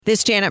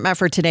This Janet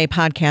Mefford Today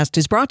podcast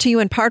is brought to you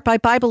in part by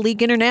Bible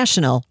League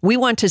International. We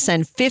want to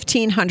send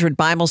 1,500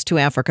 Bibles to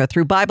Africa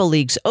through Bible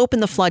League's Open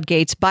the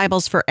Floodgates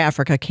Bibles for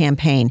Africa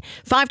campaign.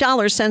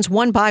 $5 sends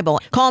one Bible.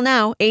 Call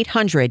now,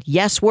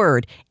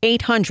 800-YES-WORD,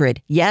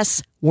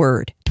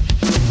 800-YES-WORD.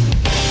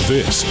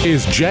 This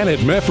is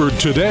Janet Mefford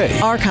Today.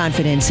 Our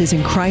confidence is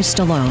in Christ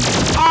alone.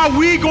 Are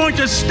we going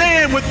to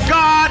stand with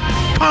God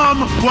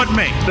come what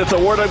may? If the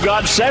Word of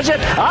God says it,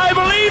 I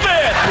believe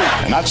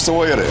it. And that's the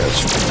way it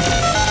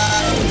is.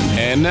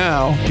 And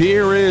now,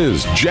 here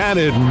is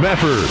Janet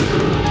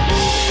Mefford.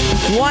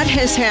 What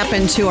has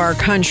happened to our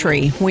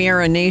country? We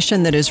are a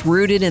nation that is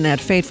rooted in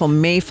that fateful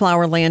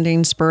Mayflower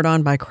landing spurred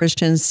on by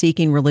Christians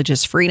seeking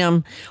religious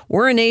freedom.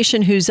 We're a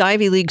nation whose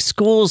Ivy League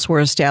schools were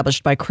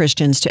established by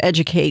Christians to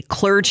educate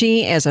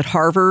clergy, as at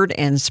Harvard,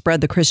 and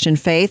spread the Christian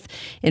faith.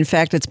 In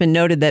fact, it's been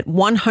noted that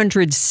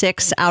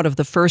 106 out of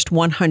the first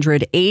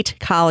 108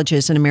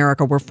 colleges in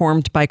America were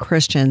formed by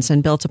Christians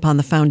and built upon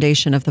the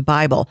foundation of the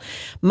Bible.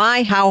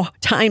 My, how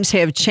times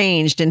have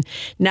changed, and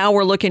now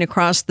we're looking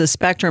across the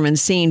spectrum and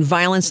seeing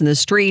violence in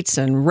the streets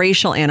and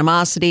racial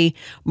animosity,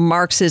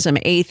 Marxism,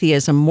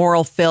 atheism,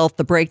 moral filth,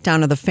 the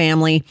breakdown of the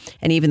family,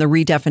 and even the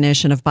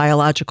redefinition of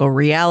biological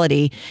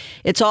reality.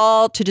 It's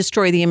all to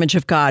destroy the image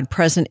of God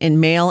present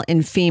in male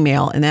and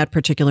female in that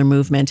particular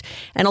movement.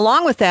 And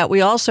along with that,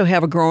 we also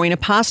have a growing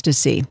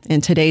apostasy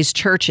in today's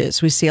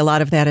churches. We see a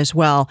lot of that as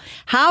well.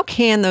 How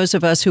can those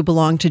of us who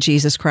belong to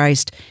Jesus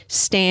Christ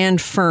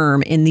stand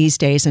firm in these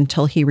days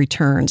until he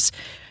returns?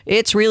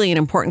 It's really an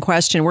important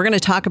question. We're going to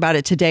talk about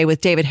it today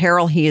with David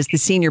Harrell. He is the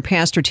senior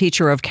pastor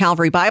teacher of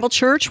Calvary Bible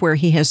Church, where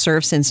he has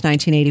served since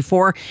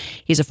 1984.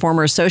 He's a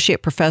former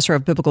associate professor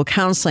of biblical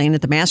counseling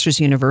at the Masters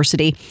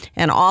University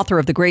and author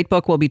of the great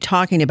book we'll be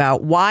talking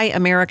about, Why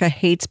America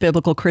Hates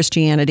Biblical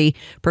Christianity,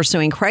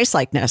 Pursuing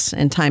Christlikeness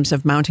in Times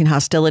of Mounting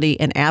Hostility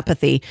and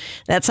Apathy.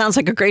 That sounds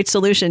like a great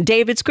solution.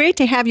 Dave, it's great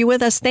to have you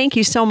with us. Thank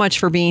you so much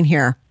for being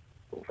here.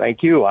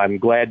 Thank you. I'm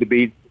glad to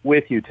be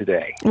with you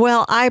today.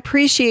 Well, I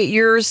appreciate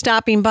your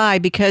stopping by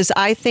because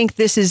I think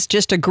this is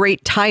just a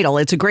great title.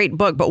 It's a great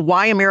book, but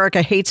Why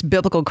America Hates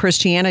Biblical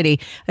Christianity.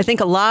 I think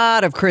a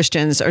lot of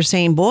Christians are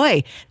saying,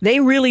 boy, they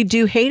really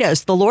do hate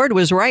us. The Lord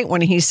was right when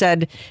he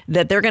said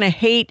that they're going to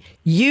hate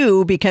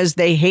you because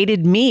they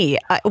hated me.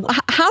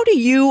 How do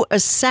you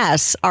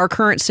assess our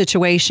current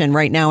situation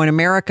right now in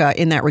America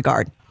in that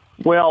regard?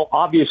 Well,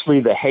 obviously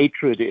the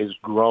hatred is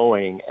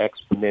growing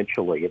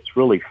exponentially. It's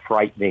really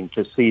frightening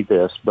to see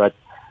this, but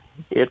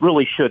it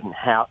really shouldn't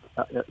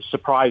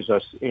surprise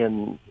us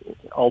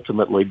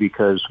ultimately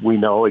because we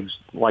know,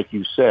 like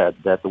you said,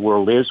 that the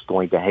world is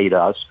going to hate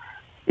us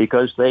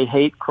because they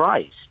hate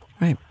Christ.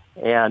 Right.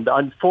 And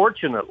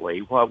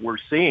unfortunately, what we're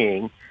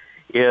seeing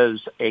is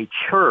a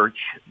church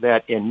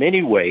that in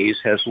many ways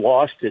has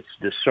lost its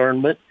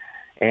discernment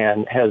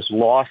and has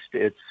lost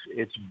its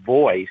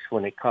voice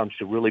when it comes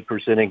to really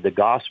presenting the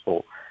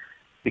gospel,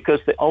 because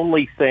the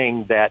only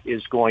thing that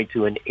is going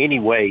to in any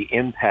way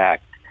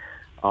impact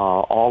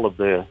all of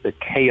the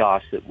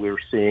chaos that we're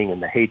seeing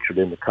and the hatred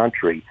in the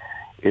country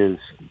is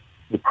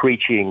the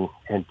preaching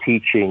and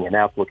teaching and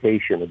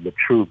application of the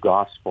true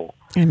gospel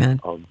Amen.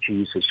 Of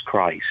Jesus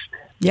Christ.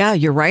 Yeah,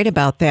 you're right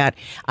about that.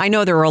 I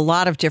know there are a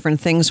lot of different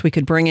things we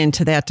could bring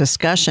into that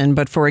discussion,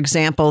 but for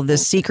example, the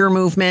seeker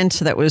movement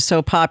that was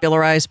so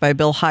popularized by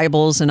Bill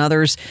Hybels and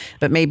others,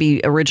 but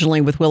maybe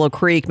originally with Willow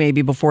Creek,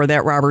 maybe before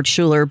that Robert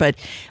Schuller. But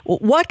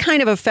what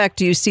kind of effect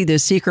do you see the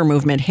seeker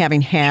movement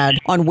having had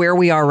on where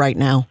we are right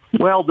now?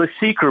 Well, the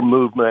seeker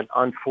movement,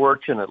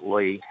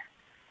 unfortunately,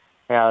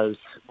 has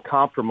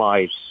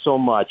compromised so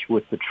much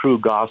with the true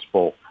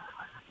gospel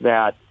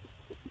that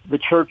the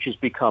church has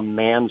become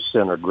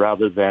man-centered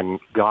rather than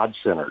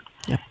God-centered.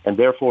 Yeah. And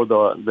therefore,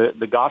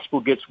 the gospel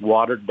gets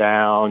watered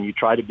down. You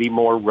try to be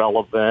more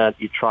relevant.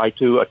 You try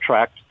to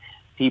attract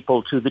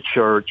people to the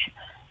church.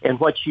 And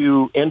what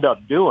you end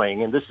up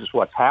doing, and this is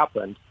what's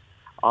happened,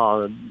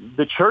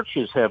 the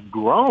churches have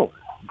grown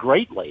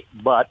greatly,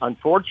 but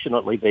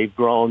unfortunately, they've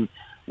grown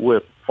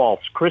with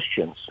false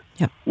Christians,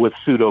 with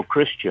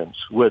pseudo-Christians,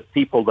 with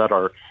people that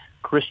are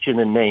Christian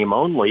in name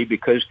only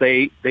because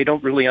they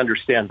don't really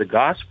understand the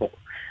gospel.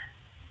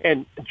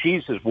 And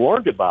Jesus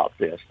warned about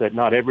this, that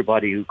not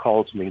everybody who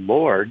calls me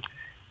Lord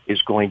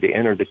is going to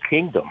enter the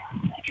kingdom.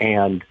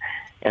 And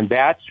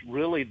that's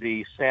really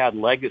the sad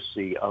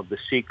legacy of the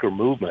seeker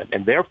movement.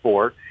 And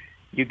therefore,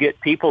 you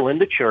get people in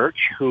the church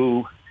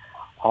who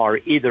are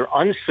either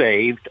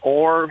unsaved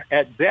or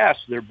at best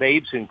they're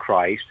babes in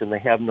Christ and they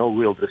have no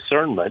real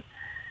discernment.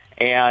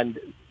 And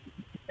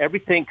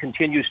everything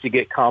continues to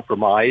get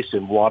compromised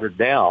and watered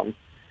down.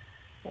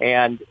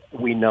 And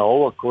we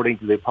know, according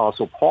to the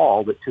Apostle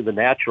Paul, that to the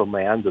natural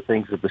man, the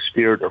things of the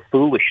Spirit are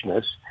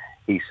foolishness,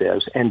 he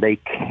says, and they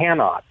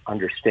cannot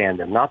understand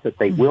them. Not that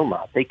they will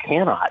not. They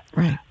cannot,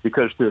 right,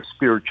 because they're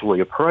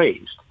spiritually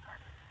appraised.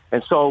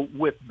 And so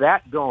with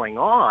that going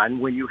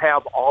on, when you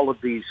have all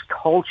of these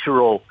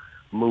cultural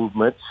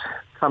movements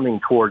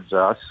coming towards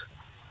us,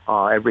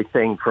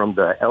 everything from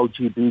the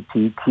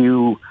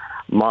LGBTQ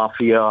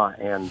mafia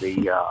and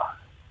the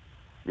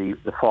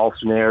the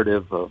false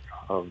narrative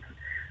of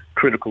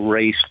critical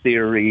race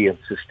theory and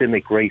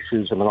systemic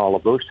racism and all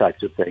of those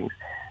types of things.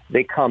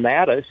 They come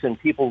at us, and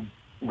people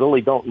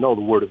really don't know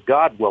the Word of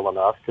God well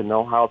enough to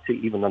know how to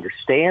even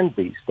understand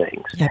these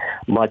things,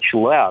 much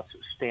less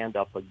stand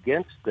up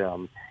against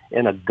them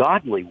in a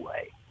godly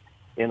way,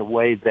 in a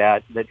way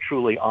that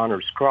truly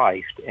honors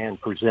Christ and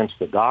presents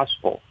the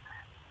gospel.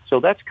 So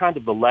that's kind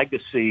of the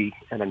legacy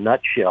in a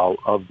nutshell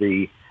of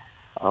the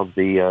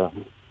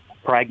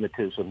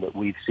pragmatism that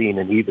we've seen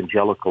in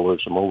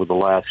evangelicalism over the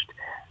last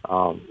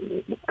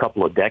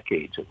couple of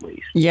decades at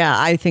least. Yeah,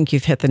 I think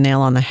you've hit the nail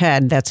on the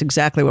head. That's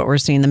exactly what we're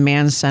seeing, the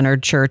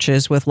man-centered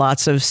churches with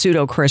lots of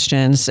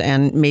pseudo-Christians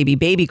and maybe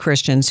baby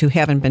Christians who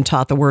haven't been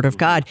taught the Word of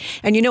God.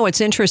 And you know, it's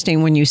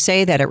interesting when you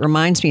say that. It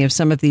reminds me of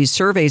some of these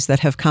surveys that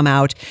have come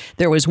out.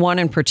 There was one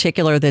in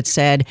particular that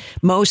said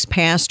most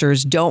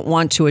pastors don't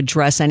want to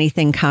address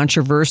anything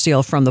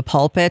controversial from the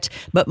pulpit,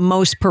 but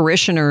most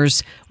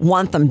parishioners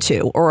want them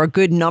to, or a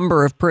good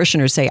number of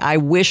parishioners say, I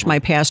wish my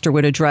pastor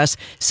would address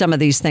some of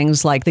these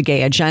things like the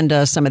gay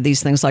agenda, some of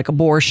these things like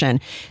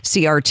abortion,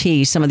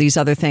 CRT, some of these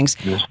other things.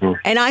 Mm-hmm.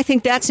 And I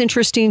think that's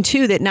interesting,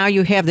 too, that now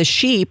you have the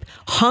sheep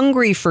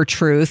hungry for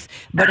truth,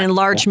 but in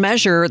large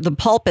measure, the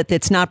pulpit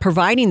that's not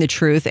providing the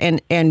truth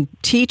and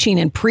teaching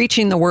and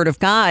preaching the Word of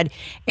God,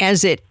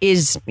 as it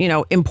is, you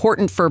know,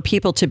 important for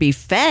people to be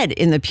fed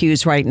in the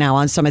pews right now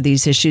on some of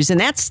these issues. And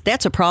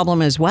that's a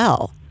problem as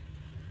well.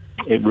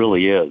 It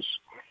really is.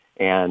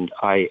 And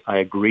I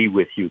agree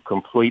with you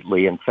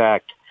completely. In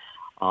fact,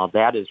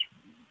 that is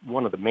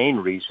one of the main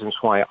reasons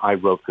why I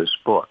wrote this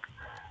book,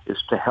 is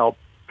to help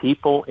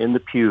people in the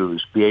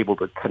pews be able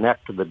to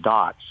connect to the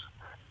dots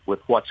with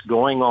what's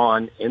going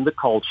on in the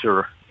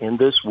culture, in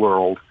this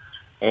world,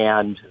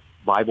 and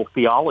Bible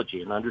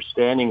theology, and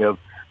understanding of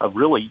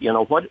really, you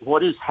know,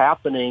 what is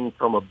happening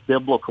from a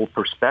biblical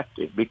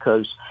perspective.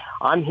 Because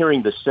I'm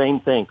hearing the same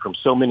thing from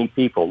so many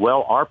people.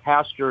 Well, our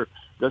pastor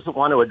doesn't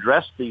want to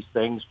address these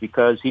things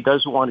because he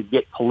doesn't want to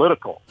get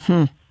political.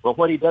 But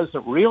what he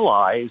doesn't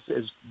realize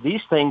is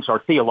these things are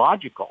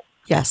theological.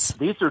 Yes.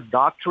 These are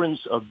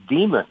doctrines of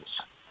demons.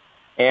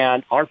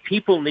 And our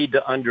people need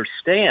to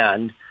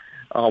understand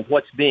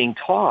what's being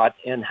taught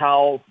and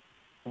how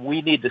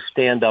we need to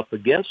stand up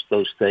against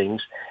those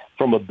things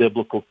from a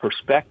biblical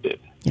perspective.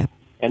 Yep.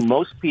 And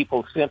most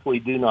people simply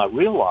do not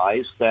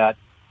realize that,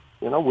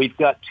 you know, we've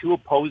got two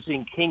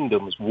opposing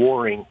kingdoms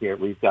warring here.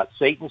 We've got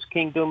Satan's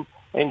kingdom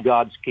and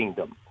God's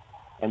kingdom.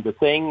 And the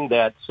thing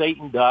that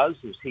Satan does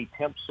is he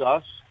tempts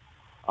us.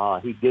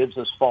 He gives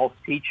us false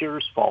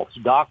teachers, false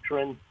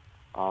doctrine.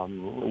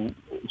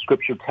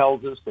 Scripture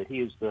tells us that he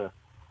is the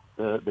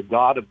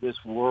God of this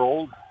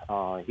world.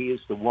 He is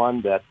the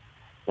one that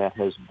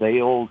has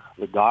veiled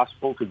the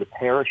gospel to the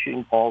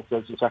perishing, Paul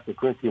says in 2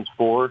 Corinthians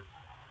 4,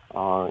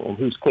 in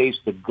whose case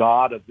the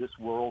God of this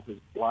world has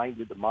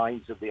blinded the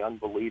minds of the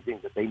unbelieving,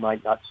 that they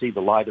might not see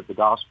the light of the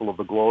gospel of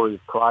the glory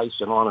of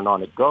Christ, and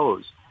on it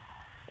goes.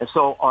 And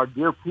so our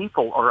dear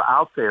people are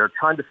out there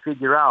trying to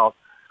figure out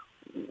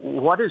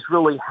what is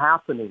really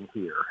happening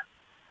here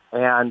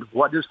and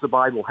what does the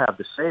Bible have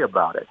to say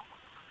about it.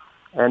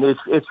 And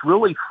it's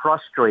really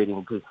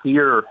frustrating to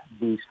hear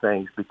these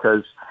things,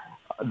 because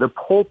the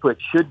pulpit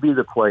should be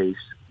the place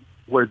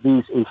where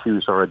these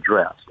issues are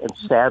addressed. And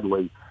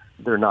sadly,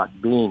 they're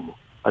not being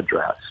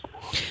addressed.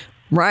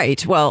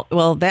 Right.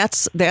 Well,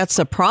 that's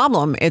a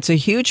problem. It's a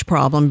huge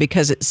problem,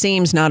 because it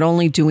seems not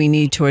only do we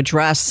need to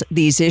address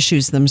these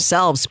issues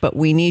themselves, but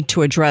we need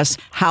to address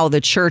how the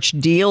church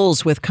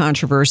deals with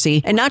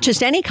controversy, and not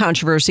just any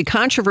controversy,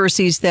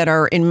 controversies that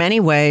are in many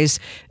ways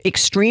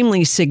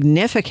extremely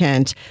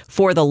significant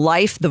for the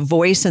life, the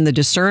voice, and the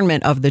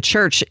discernment of the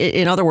church.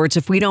 In other words,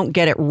 if we don't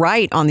get it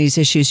right on these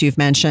issues you've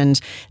mentioned,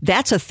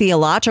 that's a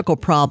theological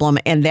problem,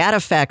 and that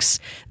affects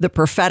the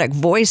prophetic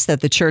voice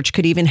that the church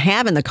could even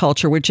have in the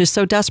culture, which is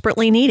so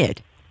desperately needed.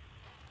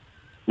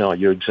 No,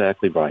 you're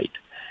exactly right.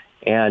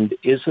 And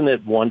isn't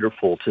it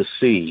wonderful to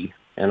see,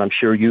 and I'm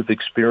sure you've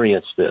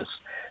experienced this,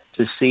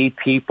 to see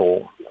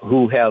people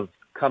who have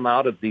come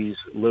out of these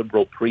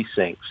liberal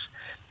precincts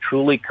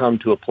truly come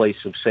to a place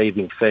of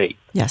saving faith.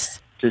 Yes.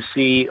 To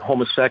see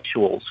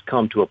homosexuals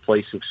come to a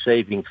place of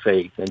saving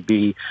faith and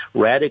be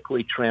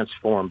radically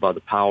transformed by the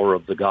power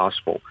of the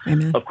gospel.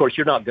 Amen. Of course,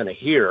 you're not going to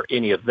hear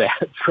any of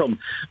that from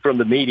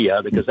the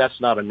media, because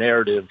that's not a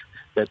narrative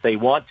that they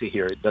want to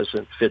hear. It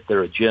doesn't fit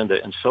their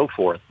agenda and so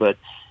forth. But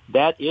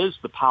that is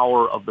the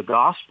power of the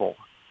gospel.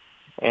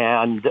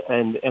 And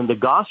the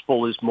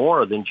gospel is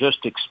more than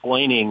just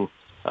explaining,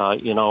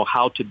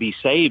 how to be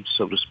saved,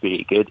 so to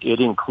speak. It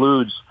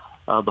includes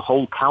the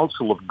whole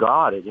counsel of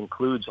God. It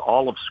includes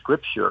all of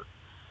Scripture.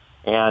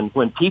 And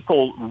when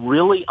people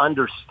really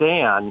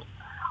understand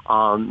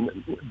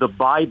the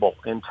Bible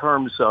in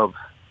terms of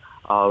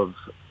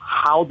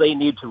how they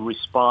need to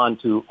respond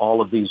to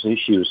all of these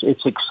issues,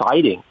 it's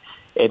exciting.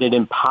 And it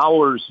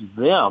empowers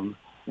them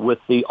with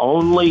the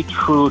only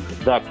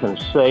truth that can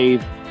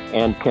save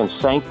and can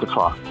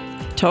sanctify.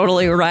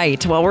 Totally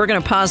right. Well, we're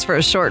going to pause for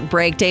a short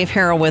break. Dave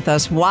Harrell with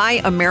us.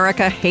 Why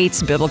America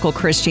Hates Biblical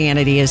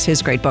Christianity is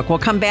his great book. We'll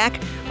come back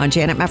on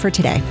Janet Mefford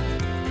Today.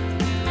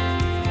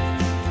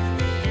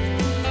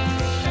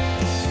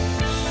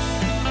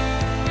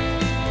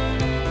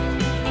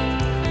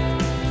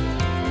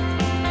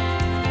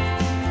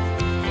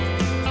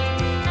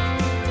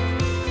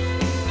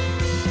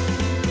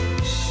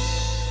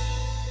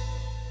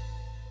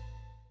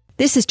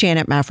 This is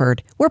Janet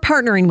Mefford. We're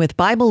partnering with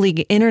Bible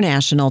League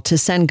International to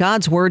send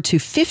God's Word to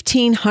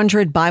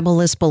 1,500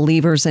 Bibleless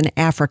believers in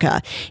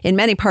Africa. In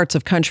many parts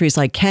of countries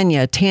like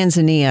Kenya,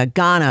 Tanzania,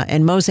 Ghana,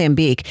 and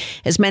Mozambique,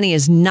 as many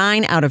as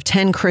 9 out of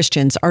 10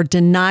 Christians are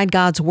denied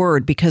God's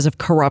Word because of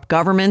corrupt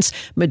governments,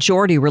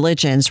 majority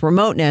religions,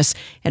 remoteness,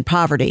 and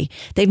poverty.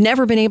 They've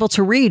never been able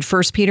to read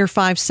 1 Peter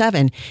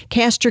 5:7.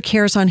 Cast your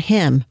cares on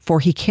Him, for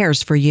He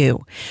cares for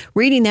you.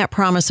 Reading that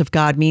promise of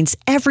God means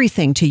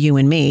everything to you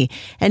and me,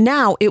 and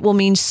now it will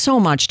mean so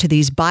much to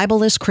these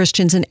Bibleless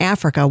Christians in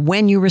Africa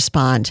when you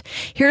respond.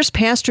 Here's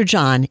Pastor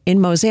John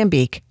in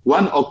Mozambique.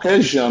 One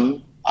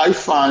occasion, I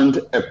found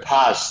a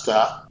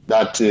pastor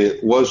that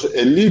was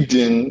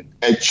leading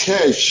a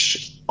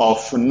church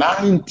of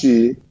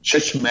 90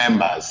 church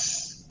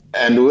members.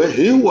 And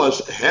he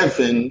was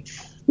having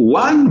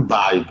one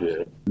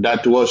Bible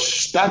that was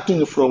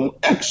starting from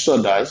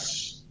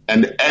Exodus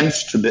and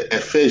ends to the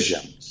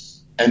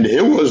Ephesians. And he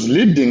was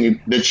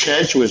leading the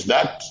church with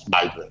that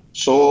Bible.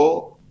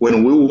 So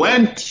when we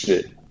went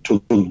to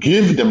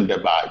give them the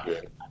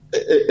Bible,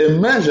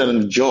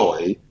 imagine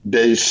joy.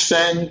 They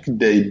sang,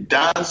 they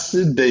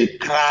danced, they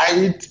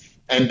cried,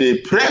 and they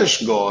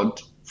praised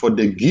God for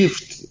the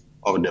gift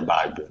of the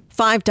Bible.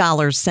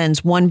 $5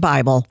 sends one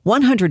Bible,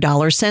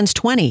 $100 sends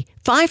 20,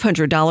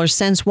 $500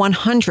 sends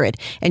 100,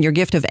 and your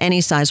gift of any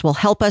size will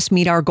help us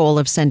meet our goal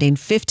of sending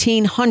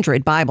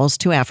 1,500 Bibles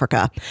to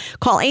Africa.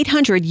 Call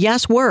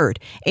 800-YES-WORD,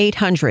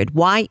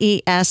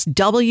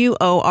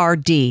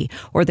 800-YES-WORD,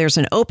 or there's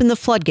an Open the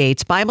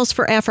Floodgates Bibles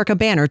for Africa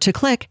banner to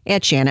click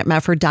at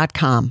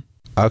janetmefford.com.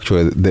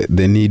 Actually,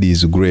 the need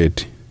is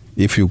great.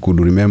 If you could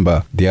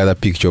remember the other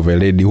picture of a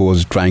lady who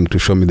was trying to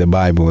show me the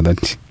Bible,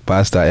 that,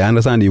 Pastor, I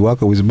understand you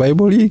work with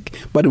Bible League,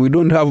 but we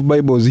don't have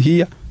Bibles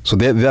here. So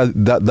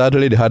that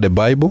lady had a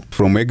Bible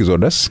from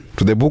Exodus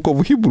to the book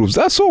of Hebrews.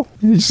 That's all.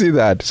 You see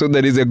that? So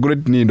there is a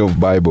great need of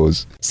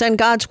Bibles. Send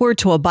God's Word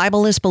to a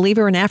Bibleless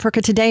believer in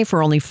Africa today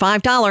for only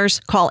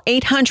 $5. Call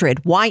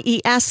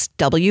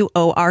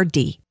 800-YES-WORD.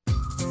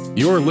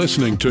 You're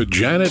listening to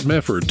Janet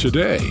Mefford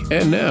Today.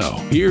 And now,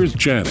 here's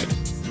Janet.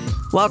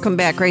 Welcome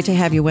back. Great to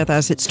have you with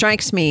us. It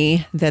strikes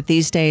me that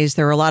these days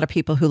there are a lot of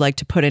people who like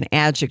to put an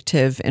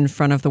adjective in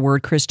front of the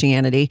word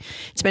Christianity.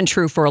 It's been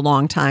true for a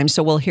long time.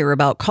 So we'll hear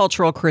about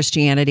cultural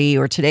Christianity,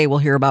 or today we'll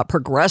hear about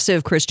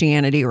progressive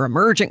Christianity or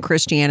emergent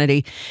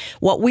Christianity.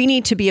 What we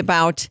need to be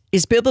about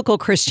is biblical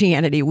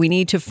Christianity. We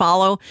need to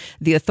follow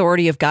the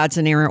authority of God's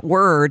inerrant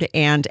word,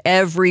 and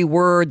every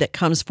word that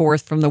comes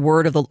forth from the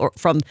word of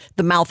from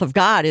the mouth of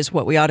God is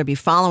what we ought to be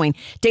following.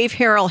 Dave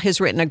Harrell has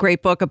written a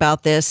great book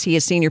about this. He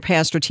is senior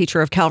pastor,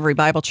 teacher of Calvary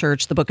Bible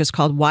Church. The book is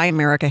called Why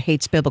America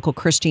Hates Biblical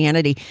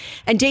Christianity.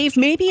 And Dave,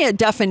 maybe a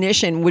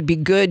definition would be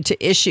good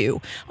to issue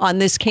on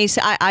this case.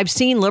 I've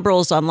seen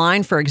liberals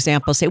online, for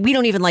example, say, we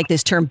don't even like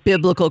this term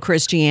biblical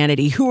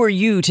Christianity. Who are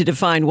you to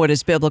define what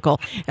is biblical?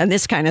 And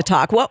this kind of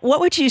talk. What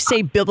would you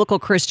say biblical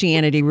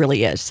Christianity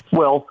really is?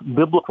 Well,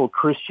 biblical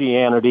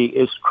Christianity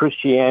is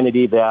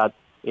Christianity that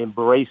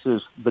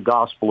embraces the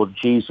gospel of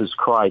Jesus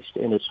Christ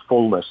in its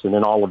fullness and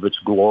in all of its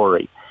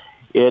glory.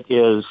 It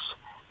is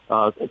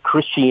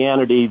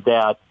Christianity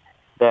that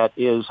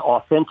is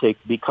authentic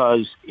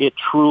because it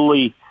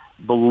truly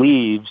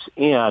believes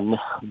in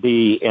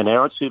the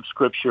inerrancy of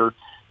Scripture,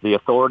 the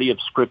authority of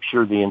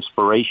Scripture, the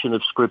inspiration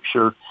of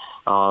Scripture,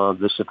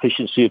 the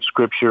sufficiency of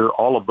Scripture,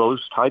 all of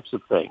those types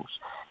of things.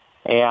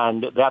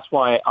 And that's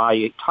why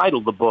I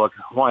titled the book,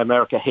 Why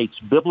America Hates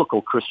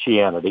Biblical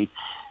Christianity,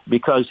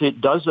 because it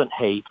doesn't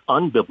hate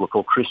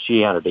unbiblical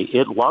Christianity.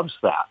 It loves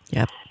that.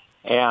 Yep.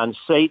 And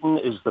Satan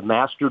is the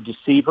master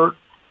deceiver.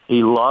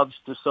 He loves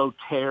to sow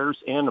tares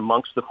in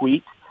amongst the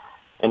wheat.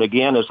 And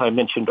again, as I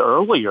mentioned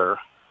earlier,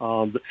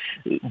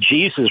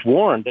 Jesus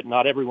warned that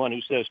not everyone who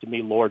says to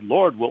me, Lord,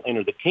 Lord, will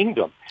enter the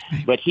kingdom,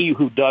 but he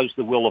who does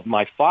the will of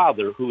my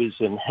Father who is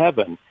in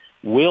heaven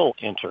will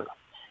enter.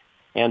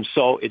 And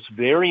so it's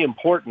very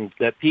important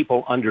that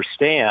people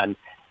understand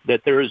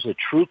that there is a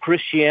true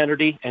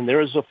Christianity and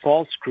there is a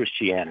false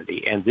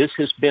Christianity. And this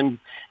has been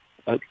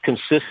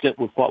consistent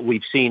with what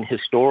we've seen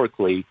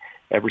historically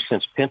ever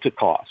since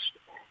Pentecost.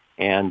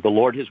 And the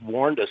Lord has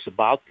warned us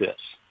about this.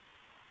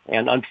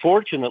 And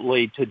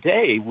unfortunately,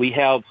 today we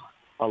have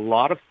a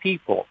lot of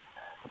people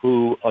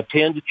who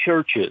attend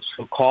churches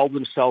who call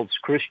themselves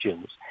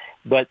Christians,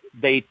 but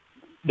they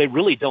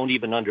really don't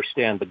even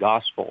understand the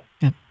gospel.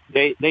 Yeah.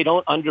 They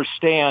don't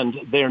understand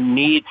their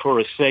need for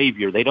a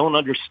Savior. They don't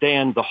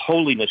understand the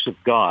holiness of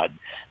God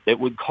that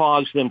would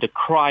cause them to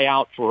cry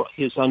out for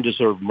his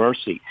undeserved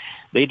mercy.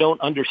 They don't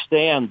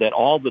understand that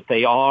all that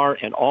they are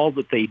and all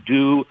that they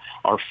do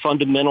are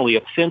fundamentally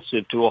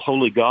offensive to a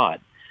holy God.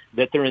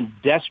 that they're in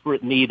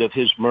desperate need of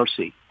his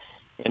mercy.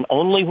 And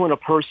only when a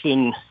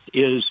person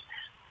is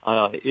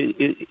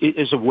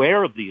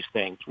aware of these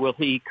things will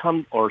he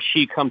come or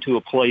she come to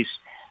a place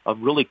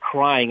of really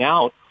crying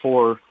out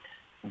for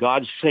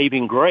God's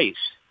saving grace.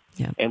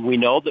 Yeah. And we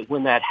know that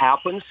when that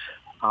happens,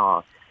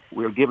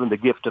 we're given the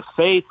gift of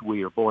faith.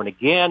 We are born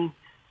again.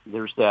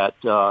 There's that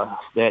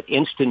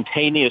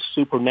instantaneous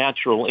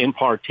supernatural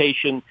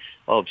impartation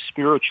of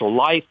spiritual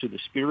life to the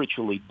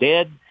spiritually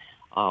dead.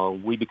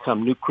 We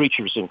become new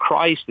creatures in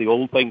Christ. The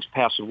old things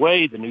pass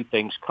away. The new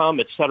things come,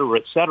 et cetera,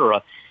 et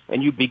cetera.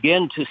 And you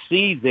begin to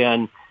see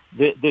then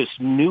this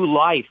new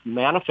life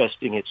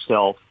manifesting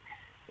itself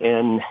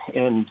in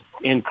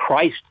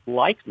Christ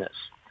likeness.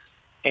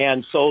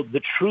 And so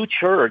the true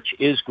church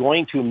is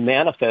going to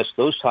manifest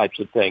those types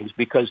of things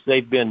because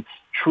they've been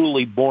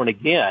truly born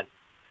again.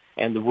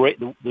 And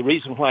the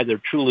reason why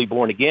they're truly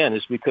born again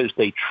is because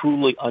they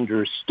truly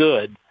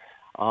understood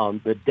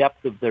the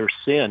depth of their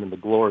sin and the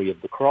glory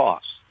of the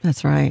cross.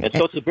 That's right. And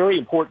so it's a very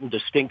important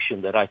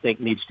distinction that I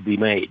think needs to be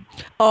made.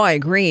 Oh, I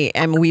agree.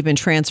 And we've been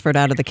transferred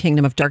out of the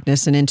kingdom of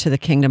darkness and into the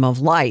kingdom of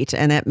light.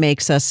 And that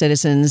makes us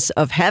citizens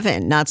of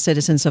heaven, not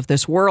citizens of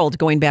this world.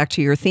 Going back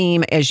to your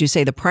theme, as you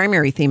say, the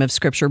primary theme of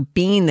Scripture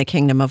being the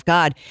kingdom of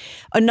God.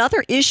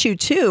 Another issue,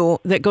 too,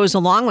 that goes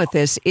along with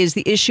this is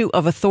the issue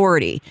of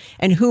authority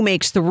and who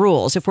makes the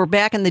rules. If we're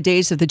back in the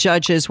days of the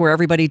judges where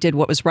everybody did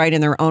what was right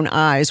in their own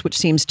eyes, which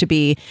seems to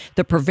be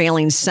the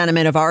prevailing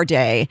sentiment of our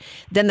day,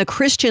 then the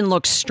Christian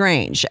looks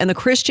strange. And the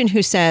Christian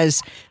who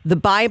says the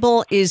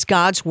Bible is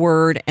God's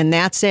word and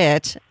that's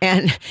it.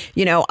 And,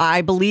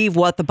 I believe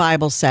what the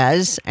Bible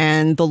says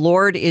and the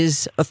Lord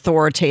is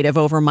authoritative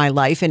over my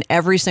life in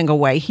every single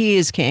way. He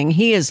is King.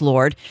 He is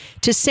Lord.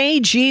 To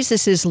say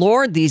Jesus is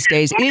Lord these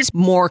days is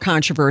more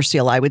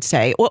controversial, I would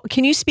say. Well,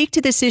 can you speak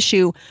to this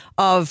issue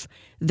of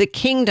the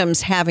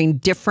kingdoms having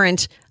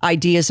different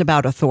ideas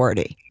about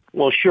authority?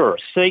 Well, sure.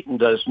 Satan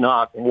does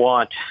not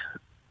want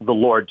the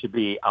Lord to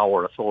be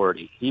our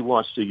authority. He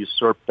wants to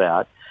usurp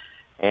that,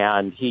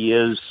 and he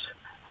is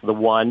the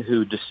one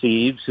who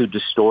deceives, who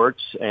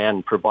distorts,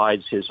 and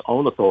provides his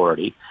own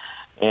authority.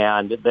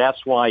 And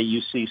that's why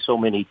you see so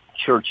many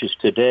churches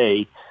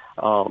today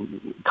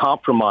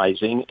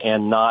compromising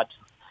and not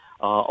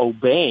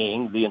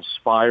obeying the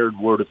inspired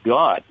Word of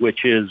God,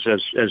 which is,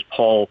 as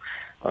Paul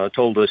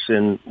told us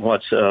in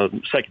 2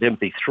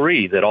 Timothy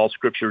 3, that all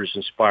Scripture is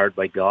inspired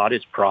by God.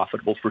 It's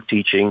profitable for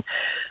teaching,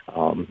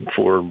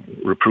 for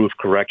reproof,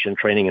 correction,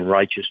 training in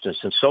righteousness,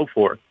 and so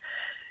forth.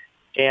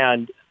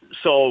 And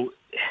so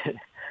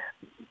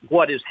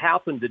what has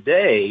happened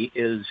today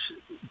is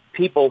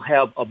people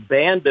have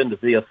abandoned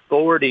the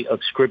authority of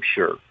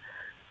Scripture,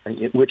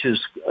 which is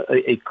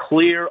a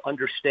clear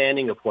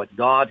understanding of what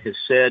God has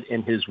said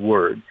in His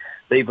Word.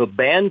 They've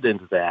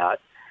abandoned that.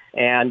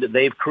 And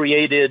they've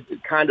created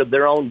kind of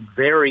their own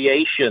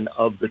variation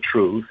of the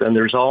truth, and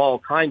there's all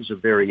kinds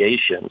of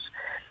variations.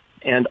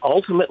 And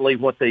ultimately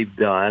what they've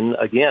done,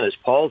 again, as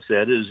Paul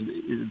said, is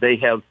they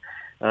have,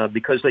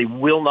 because they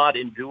will not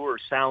endure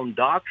sound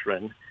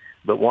doctrine,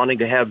 but wanting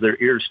to have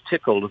their ears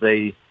tickled,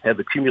 they have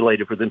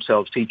accumulated for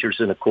themselves teachers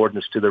in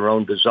accordance to their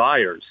own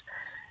desires.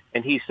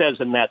 And he says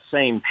in that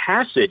same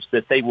passage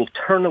that they will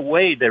turn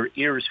away their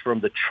ears from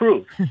the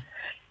truth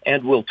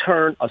and will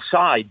turn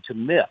aside to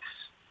myths.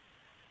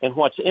 And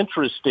what's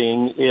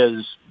interesting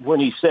is when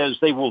he says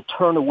they will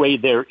turn away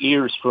their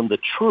ears from the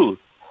truth,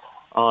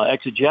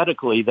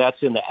 exegetically,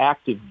 that's in the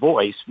active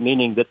voice,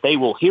 meaning that they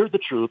will hear the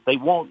truth, they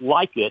won't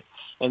like it,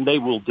 and they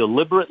will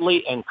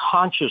deliberately and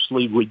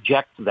consciously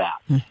reject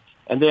that.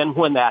 And then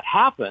when that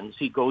happens,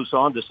 he goes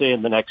on to say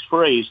in the next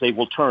phrase, they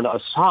will turn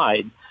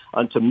aside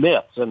unto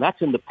myths. And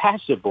that's in the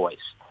passive voice,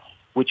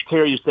 which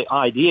carries the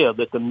idea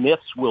that the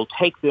myths will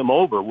take them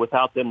over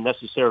without them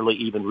necessarily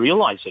even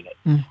realizing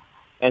it.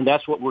 And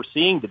that's what we're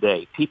seeing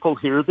today. People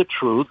hear the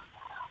truth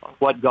of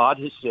what God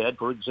has said,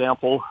 for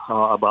example,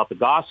 about the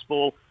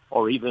gospel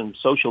or even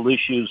social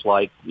issues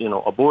like,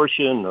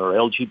 abortion or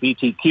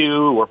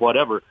LGBTQ or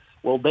whatever.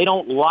 Well, they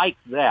don't like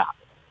that.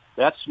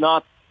 That's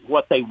not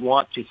what they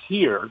want to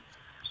hear.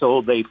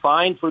 So they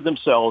find for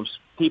themselves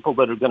people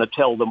that are going to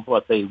tell them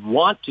what they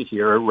want to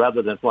hear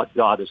rather than what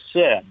God has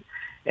said.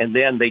 And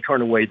then they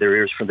turn away their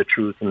ears from the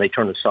truth and they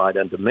turn aside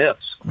unto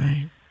myths.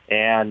 Right.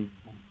 And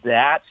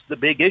that's the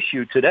big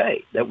issue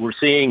today that we're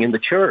seeing in the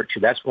church.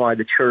 That's why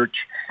the church,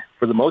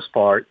 for the most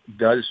part,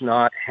 does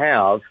not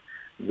have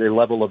the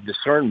level of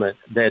discernment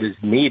that is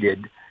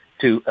needed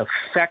to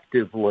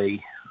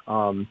effectively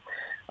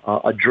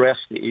address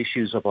the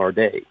issues of our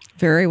day.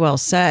 Very well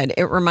said.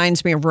 It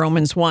reminds me of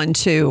Romans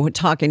 1:2,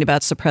 talking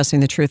about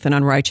suppressing the truth and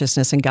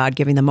unrighteousness and God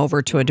giving them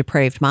over to a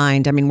depraved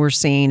mind. I mean, we're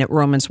seeing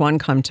Romans 1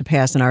 come to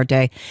pass in our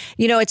day.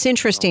 It's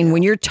interesting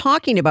when you're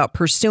talking about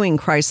pursuing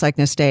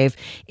Christ-likeness, Dave,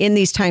 in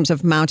these times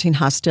of mounting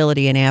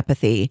hostility and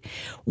apathy,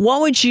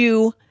 what would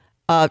you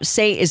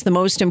say is the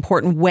most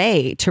important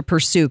way to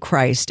pursue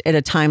Christ at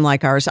a time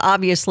like ours?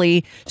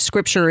 Obviously,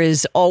 Scripture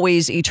is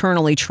always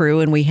eternally true,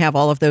 and we have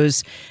all of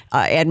those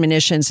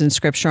admonitions in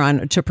Scripture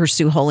on to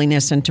pursue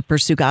holiness and to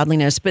pursue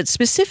godliness. But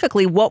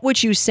specifically, what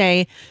would you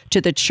say to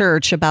the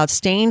church about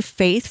staying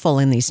faithful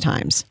in these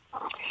times?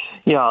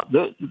 Yeah,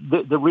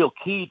 the real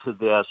key to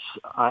this,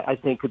 I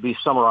think, could be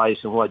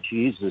summarized in what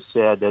Jesus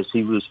said as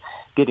he was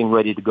getting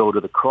ready to go to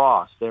the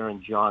cross there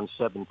in John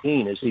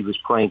 17, as he was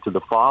praying to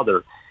the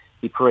Father.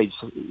 He prayed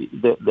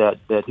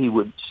that he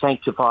would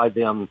sanctify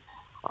them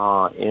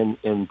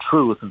in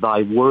truth.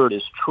 Thy word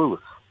is truth.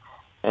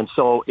 And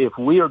so if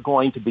we are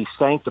going to be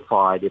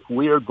sanctified, if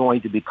we are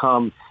going to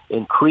become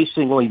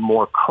increasingly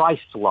more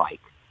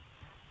Christ-like,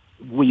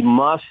 we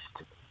must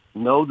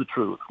know the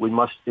truth. We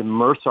must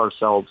immerse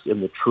ourselves in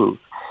the truth,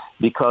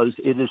 because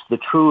it is the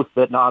truth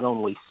that not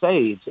only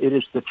saves, it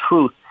is the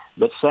truth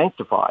that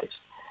sanctifies.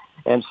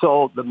 And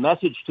so the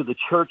message to the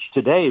church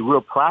today,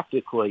 real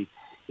practically,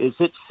 is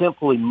it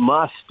simply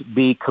must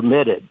be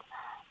committed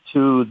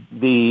to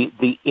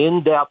the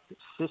in-depth,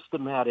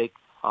 systematic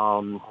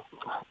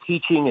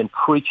teaching and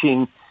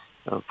preaching,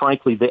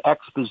 frankly, the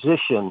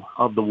exposition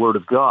of the Word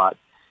of God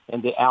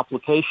and the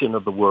application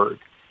of the Word.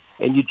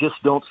 And you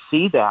just don't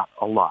see that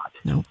a lot.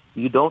 No.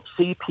 You don't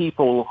see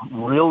people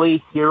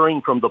really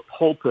hearing from the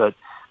pulpit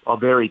a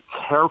very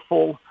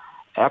careful,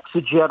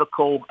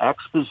 exegetical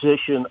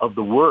exposition of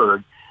the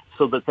Word,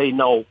 so that they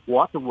know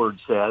what the Word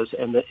says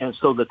and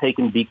so that they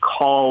can be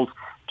called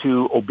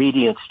to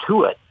obedience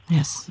to it.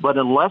 Yes. But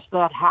unless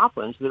that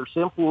happens, they're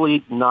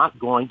simply not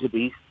going to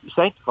be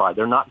sanctified.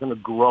 They're not going to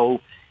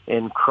grow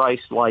in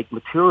Christ-like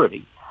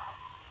maturity.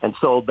 And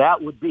so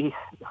that would be,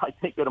 I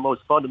think, at a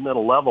most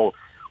fundamental level,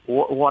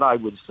 what I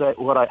would say,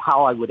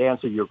 how I would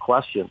answer your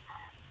question.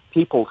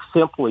 People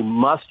simply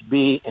must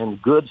be in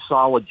good,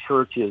 solid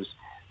churches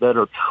that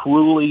are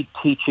truly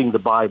teaching the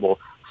Bible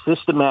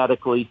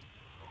systematically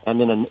and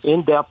in an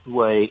in-depth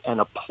way, and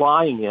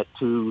applying it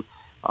to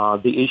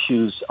the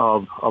issues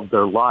of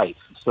their life,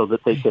 so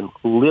that they can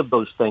live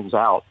those things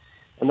out.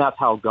 And that's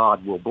how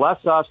God will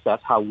bless us.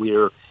 That's how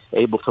we're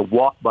able to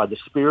walk by the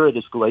Spirit,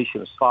 as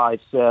Galatians 5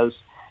 says,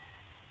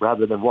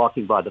 rather than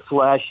walking by the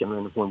flesh. And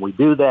then when we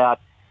do that,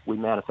 we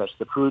manifest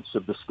the fruits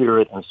of the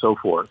Spirit and so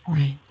forth.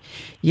 Right.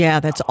 Yeah,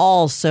 that's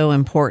all so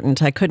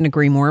important. I couldn't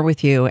agree more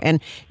with you.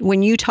 And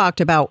when you talked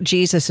about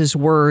Jesus's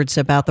words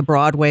about the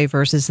broad way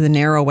versus the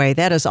narrow way,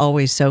 that is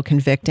always so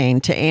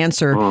convicting to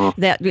answer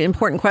that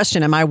important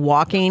question. Am I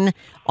walking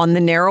on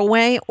the narrow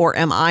way, or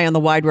am I on the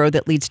wide road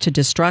that leads to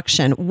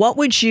destruction? What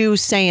would you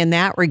say in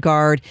that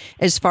regard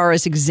as far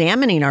as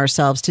examining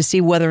ourselves to see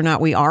whether or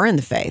not we are in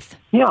the faith?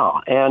 Yeah,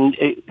 and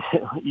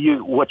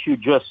what you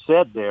just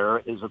said there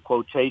is a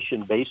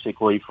quotation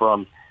basically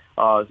from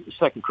 2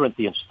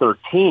 Corinthians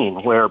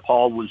 13, where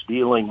Paul was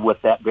dealing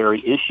with that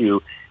very issue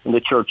in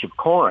the church of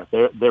Corinth.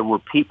 There were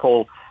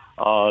people,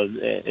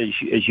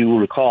 as you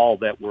recall,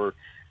 that were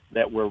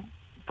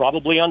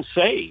probably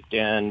unsaved,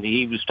 and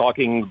he was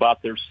talking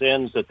about their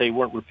sins that they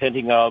weren't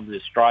repenting of,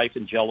 the strife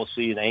and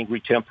jealousy and angry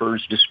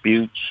tempers,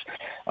 disputes.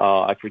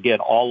 I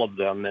forget all of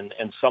them,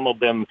 and some of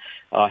them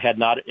had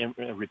not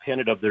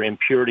repented of their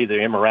impurity,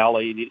 their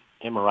immorality,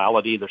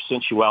 their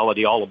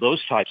sensuality, all of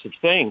those types of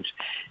things.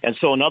 And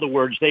so, in other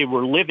words, they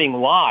were living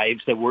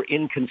lives that were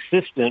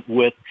inconsistent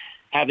with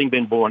having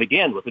been born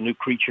again, with a new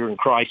creature in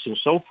Christ and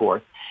so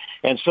forth.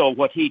 And so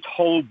what he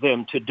told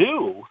them to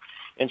do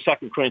in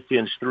 2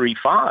 Corinthians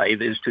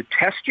 3:5 is to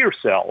test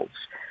yourselves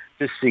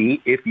to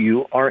see if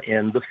you are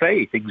in the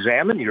faith.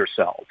 Examine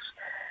yourselves.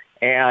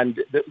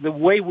 And the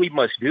way we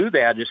must do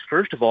that is,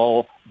 first of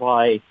all,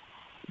 by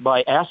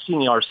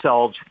asking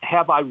ourselves,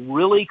 have I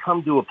really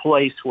come to a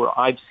place where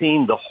I've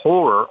seen the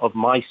horror of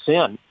my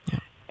sin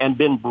and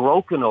been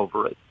broken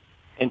over it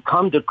and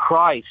come to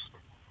Christ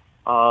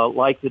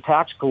like the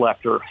tax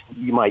collector,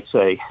 you might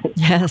say,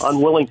 yes.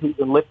 unwilling to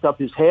even lift up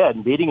his head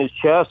and beating his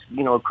chest,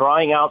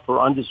 crying out for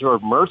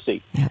undeserved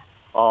mercy? Yeah.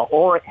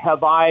 Or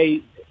have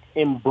I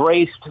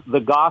embraced the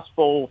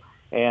gospel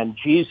and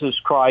Jesus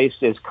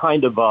Christ as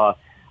kind of a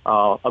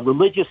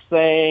religious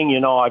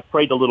thing? I've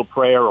prayed a little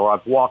prayer or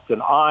I've walked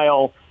an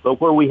aisle,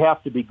 but where we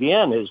have to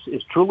begin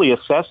is truly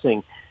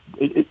assessing,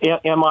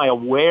 am I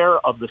aware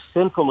of the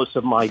sinfulness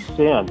of my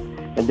sin,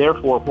 and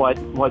therefore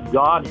what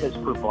God has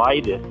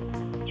provided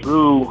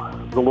through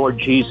the Lord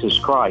Jesus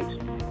Christ.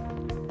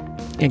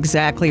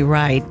 Exactly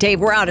right.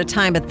 Dave, we're out of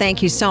time, but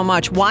thank you so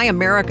much. Why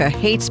America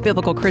Hates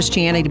Biblical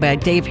Christianity by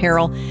Dave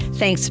Harrell.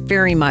 Thanks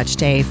very much,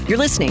 Dave. You're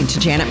listening to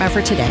Janet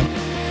Mefford Today.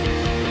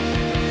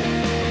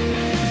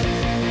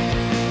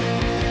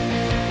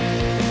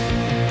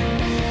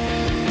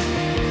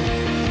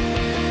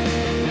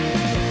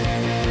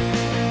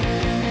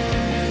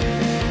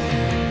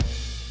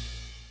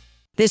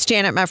 This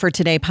Janet Mefford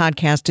Today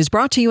podcast is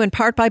brought to you in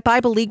part by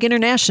Bible League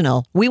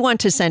International. We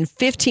want to send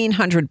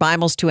 1,500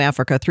 Bibles to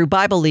Africa through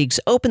Bible League's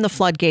Open the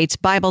Floodgates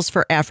Bibles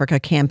for Africa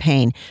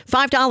campaign.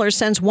 $5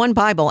 sends one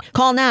Bible.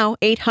 Call now,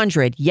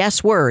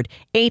 800-YES-WORD,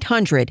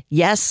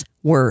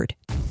 800-YES-WORD.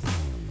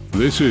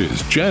 This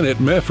is Janet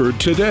Mefford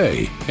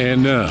Today.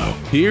 And now,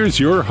 here's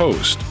your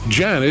host,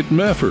 Janet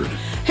Mefford.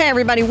 Hey,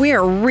 everybody. We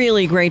are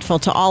really grateful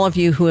to all of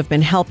you who have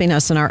been helping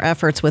us in our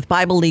efforts with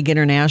Bible League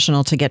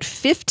International to get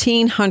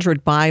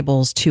 1,500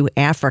 Bibles to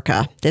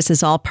Africa. This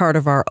is all part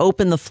of our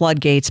Open the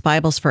Floodgates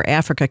Bibles for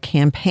Africa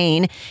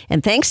campaign.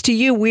 And thanks to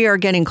you, we are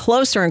getting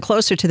closer and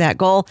closer to that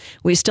goal.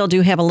 We still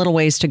do have a little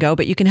ways to go,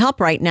 but you can help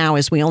right now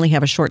as we only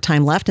have a short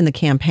time left in the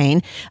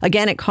campaign.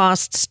 Again, it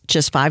costs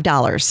just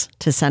 $5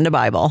 to send a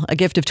Bible. A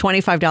gift of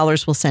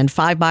 $25 will send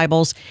 5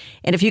 Bibles.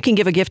 And if you can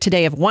give a gift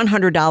today of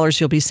 $100,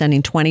 you'll be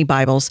sending 20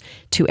 Bibles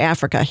to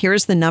Africa.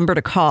 Here's the number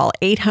to call,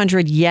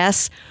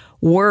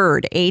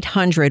 800-YES-WORD,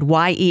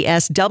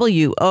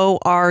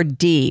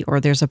 800-YESWORD, or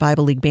there's a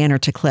Bible League banner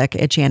to click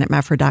at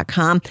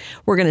janetmefford.com.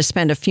 We're going to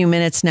spend a few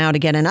minutes now to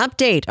get an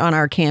update on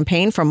our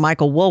campaign from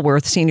Michael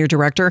Woolworth, Senior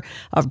Director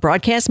of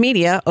Broadcast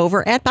Media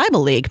over at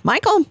Bible League.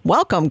 Michael,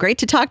 welcome. Great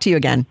to talk to you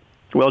again.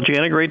 Well,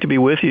 Janet, great to be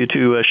with you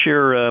to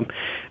share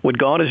what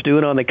God is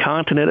doing on the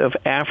continent of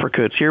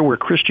Africa. It's here where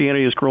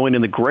Christianity is growing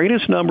in the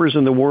greatest numbers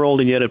in the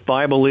world, and yet at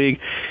Bible League,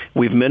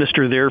 we've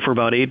ministered there for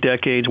about 8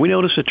 decades. We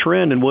notice a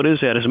trend, and what is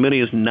that? As many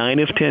as 9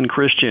 of 10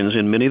 Christians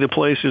in many of the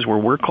places where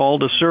we're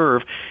called to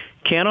serve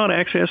cannot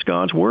access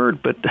God's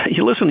Word. But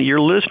you listen, your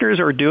listeners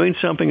are doing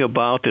something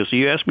about this.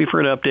 You asked me for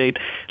an update.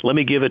 Let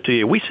me give it to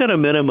you. We set a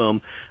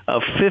minimum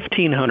of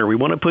 1,500. We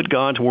want to put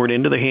God's Word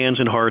into the hands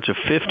and hearts of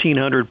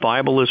 1,500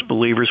 Bible-less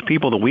believers,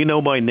 people that we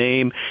know by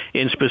name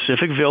in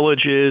specific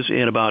villages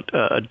in about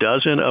a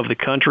dozen of the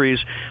countries,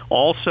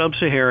 all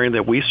sub-Saharan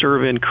that we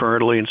serve in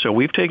currently. And so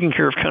we've taken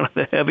care of kind of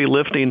the heavy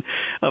lifting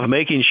of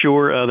making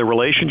sure the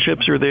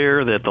relationships are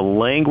there, that the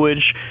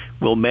language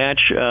will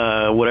match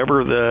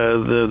whatever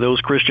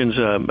those Christians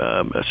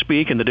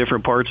speak in the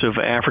different parts of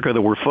Africa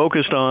that we're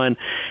focused on.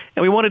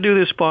 And we want to do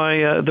this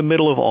by the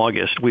middle of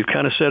August. We've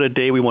kind of set a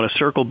day. We want to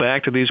circle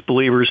back to these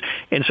believers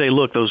and say,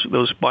 look,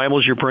 those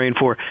Bibles you're praying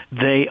for,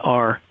 they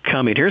are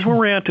coming. Here's where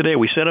we're at today.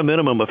 We set a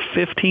minimum of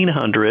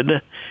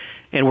 1,500,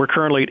 and we're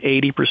currently at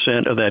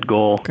 80% of that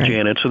goal, okay,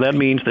 Janet. So that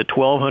means that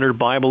 1,200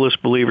 Bible-less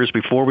believers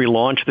before we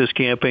launch this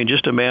campaign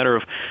just a matter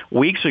of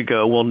weeks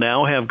ago will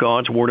now have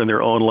God's Word in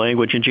their own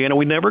language. And, Janet,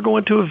 we never go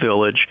into a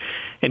village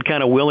and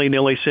kind of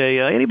willy-nilly say,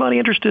 anybody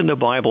interested in the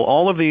Bible?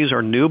 All of these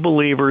are new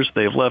believers.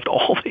 They've left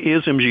all the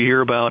isms you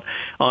hear about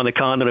on the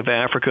continent of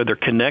Africa. They're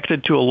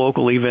connected to a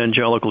local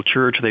evangelical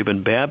church. They've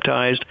been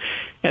baptized.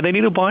 And they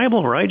need a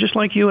Bible, right? Just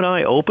like you and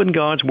I open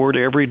God's Word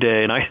every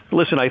day. And I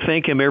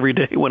thank Him every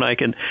day when I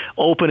can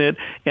open it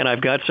and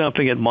I've got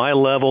something at my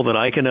level that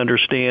I can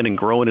understand and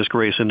grow in His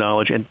grace and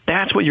knowledge. And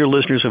that's what your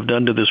listeners have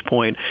done to this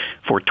point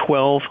for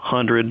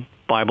 1,200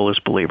 Bible-less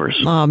believers.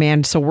 Oh,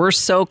 man. So we're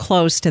so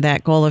close to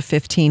that goal of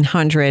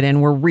 1,500,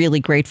 and we're really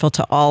grateful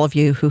to all of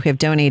you who have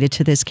donated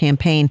to this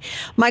campaign.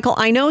 Michael,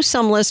 I know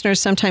some listeners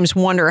sometimes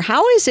wonder,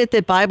 how is it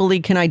that Bible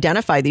League can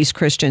identify these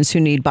Christians who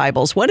need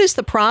Bibles? What is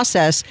the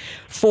process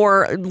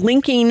for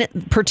linking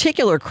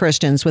particular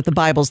Christians with the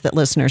Bibles that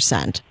listeners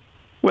send?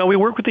 Well, we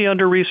work with the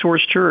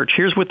under-resourced church.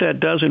 Here's what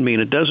that doesn't mean.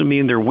 It doesn't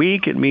mean they're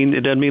weak. It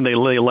doesn't mean they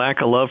lack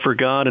a love for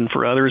God and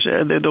for others.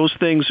 Those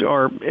things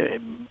are...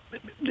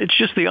 It's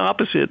just the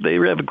opposite. They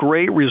have a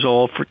great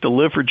resolve to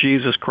live for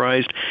Jesus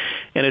Christ.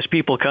 And as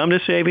people come to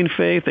saving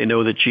faith, they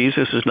know that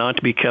Jesus is not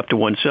to be kept to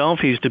oneself.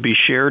 He's to be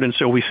shared. And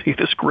so we see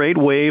this great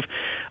wave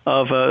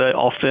of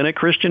authentic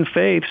Christian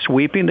faith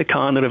sweeping the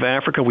continent of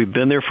Africa. We've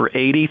been there for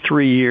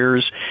 83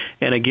 years.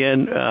 And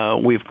again,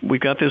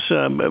 we've got this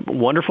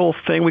wonderful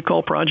thing we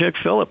call Project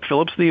Philip.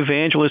 Philip's the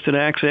evangelist in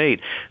Acts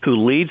 8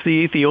 who leads the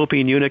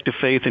Ethiopian eunuch to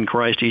faith in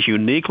Christ. He's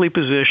uniquely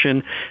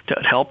positioned to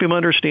help him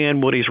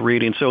understand what he's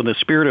reading. So in the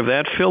spirit of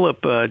that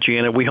Philip,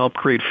 Janet, we help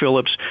create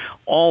Philips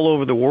all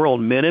over the world,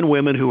 men and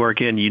women who are,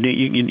 again,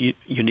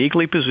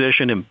 uniquely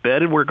positioned,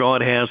 embedded where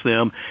God has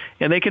them,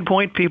 and they can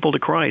point people to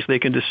Christ. They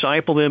can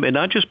disciple them and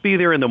not just be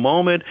there in the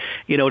moment,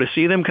 to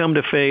see them come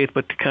to faith,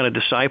 but to kind of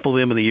disciple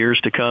them in the years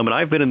to come. And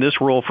I've been in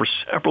this role for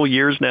several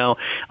years now.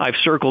 I've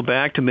circled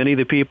back to many of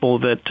the people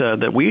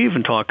that we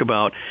even talk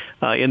about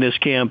in this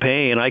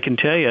campaign. I can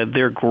tell you,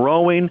 they're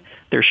growing,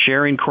 they're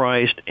sharing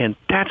Christ, and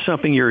that's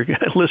something your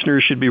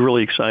listeners should be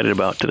really excited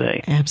about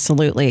today.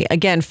 Absolutely.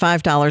 Again,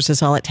 $5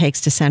 is all it takes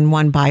to send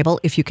one Bible.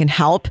 If you can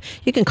help,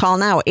 you can call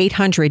now,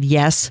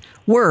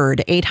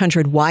 800-YES-WORD,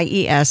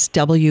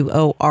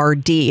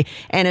 800-YESWORD.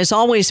 And as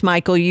always,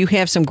 Michael, you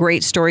have some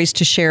great stories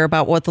to share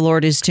about what the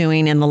Lord is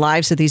doing in the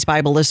lives of these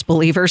Bible-less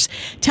believers.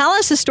 Tell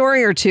us a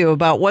story or two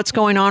about what's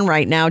going on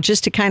right now,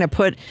 just to kind of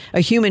put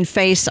a human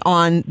face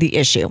on the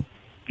issue.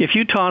 If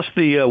you toss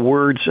the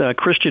words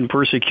Christian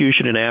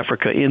persecution in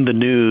Africa in the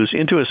news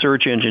into a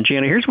search engine,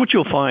 Janet, here's what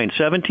you'll find.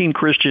 17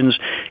 Christians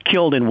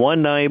killed in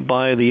one night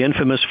by the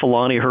infamous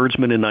Fulani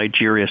herdsmen in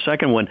Nigeria.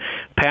 Second one,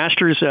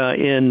 pastors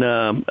in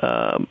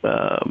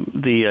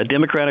the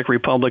Democratic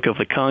Republic of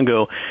the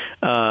Congo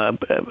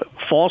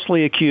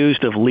falsely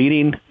accused of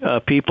leading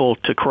people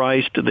to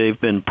Christ. They've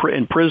been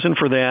in prison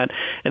for that.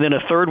 And then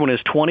a third one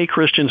is 20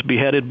 Christians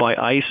beheaded by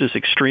ISIS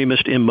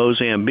extremists in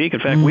Mozambique. In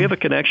fact, we have a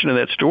connection to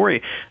that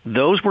story.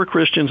 Those were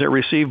Christians that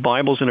received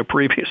Bibles in a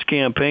previous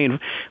campaign.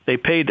 They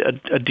paid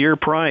a dear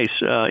price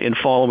in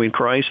following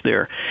Christ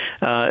there.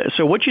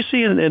 So what you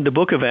see in the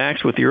book of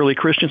Acts with the early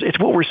Christians, it's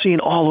what we're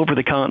seeing all over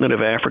the continent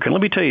of Africa. And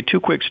let me tell you two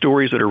quick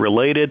stories that are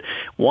related,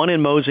 one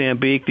in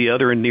Mozambique, the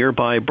other in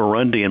nearby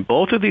Burundi. And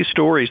both of these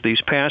stories,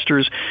 these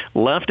pastors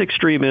left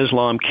extreme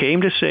Islam,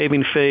 came to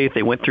saving faith.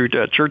 They went through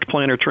church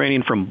planter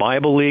training from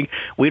Bible League.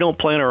 We don't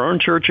plant our own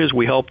churches.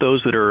 We help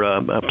those that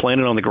are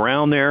planted on the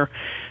ground there.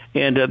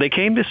 And they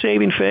came to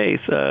saving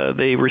faith.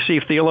 They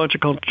received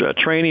theological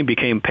training,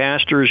 became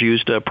pastors,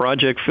 used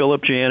Project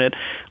Philip. Janet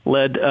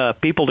led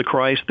people to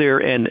Christ there.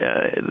 And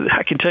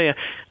I can tell you,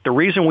 the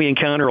reason we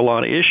encounter a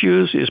lot of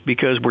issues is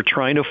because we're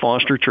trying to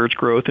foster church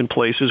growth in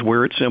places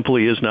where it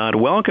simply is not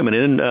welcome. And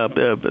in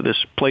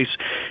this place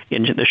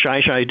in the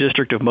Xai-Xai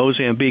district of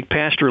Mozambique,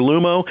 Pastor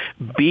Lumo,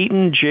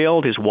 beaten,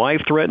 jailed, his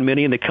wife threatened,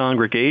 many in the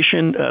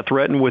congregation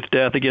threatened with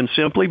death, again,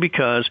 simply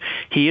because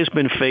he has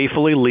been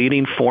faithfully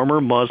leading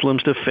former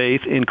Muslims to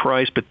faith in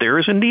Christ. But there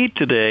is a need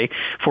today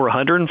for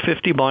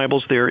 150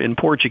 Bibles there in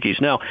Portuguese.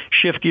 Now,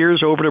 shift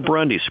gears over to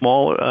Burundi,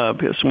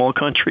 small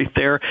country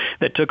there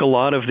that took a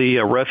lot of the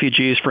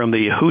refugees from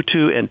the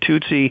Hutu and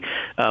Tutsi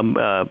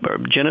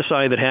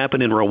genocide that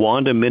happened in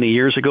Rwanda many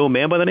years ago. A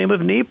man by the name of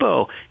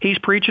Nepo, he's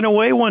preaching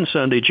away one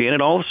Sunday,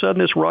 Janet. All of a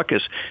sudden, this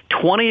ruckus,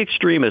 20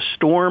 extremists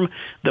storm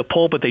the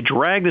pulpit. They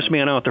drag this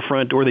man out the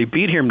front door. They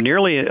beat him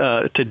nearly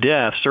to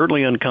death,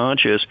 certainly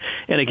unconscious.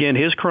 And again,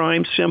 his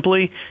crime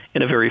simply,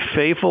 in a very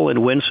faithful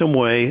and winsome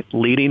way,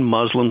 leading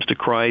Muslims to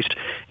Christ.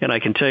 And I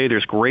can tell you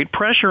there's great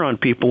pressure on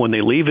people when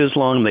they leave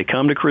Islam and they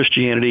come to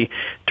Christianity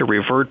to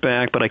revert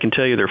back. But I can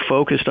tell you they're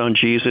focused on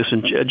Jesus.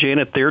 And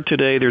Janet, there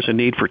today, there's a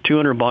need for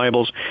 200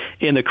 Bibles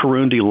in the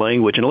Kirundi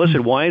language. And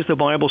listen, why is the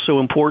Bible so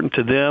important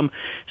to them?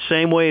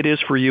 Same way it is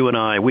for you and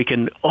I. We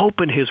can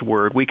open His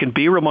Word. We can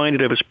be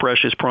reminded of His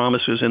precious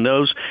promises. And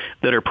those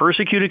that are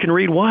persecuted can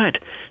read what?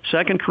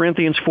 2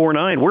 Corinthians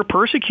 4:9. We're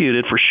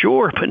persecuted for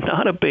sure, but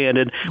not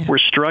abandoned. Yeah. We're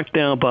struck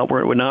down, but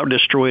we're not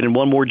destroyed. And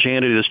one more,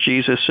 Janet, is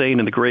Jesus saying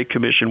in the Great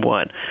Commission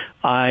what?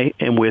 I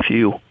am with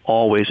you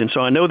always. And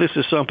so I know this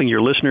is something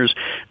your listeners,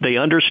 they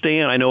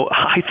understand.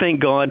 I thank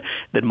God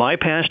that my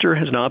pastor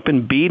has not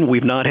been beaten.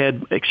 We've not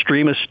had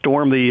extremists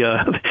storm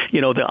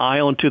the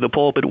aisle into the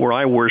pulpit where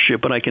I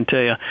worship. But I can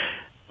tell you,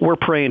 we're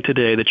praying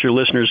today that your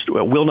listeners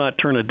will not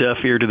turn a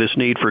deaf ear to this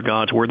need for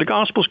God's Word. The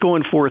gospel's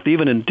going forth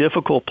even in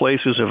difficult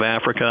places of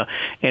Africa,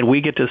 and we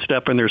get to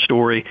step in their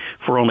story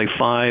for only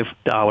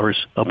 $5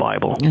 a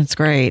Bible. That's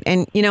great.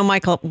 And,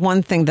 Michael,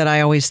 one thing that I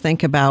always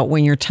think about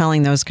when you're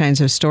telling those kinds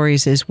of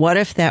stories is, what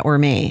if that were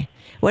me?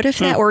 What if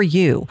that were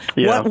you?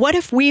 Yeah. What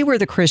if we were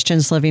the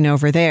Christians living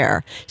over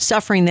there,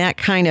 suffering that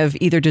kind of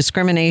either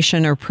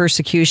discrimination or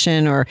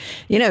persecution or,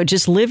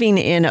 just living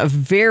in a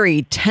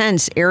very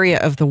tense area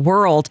of the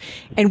world,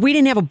 and we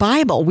didn't have a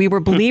Bible. We were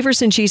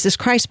believers in Jesus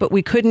Christ, but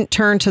we couldn't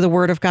turn to the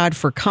Word of God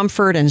for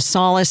comfort and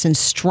solace and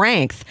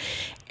strength.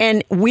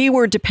 And we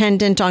were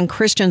dependent on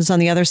Christians on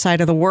the other side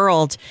of the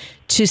world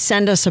to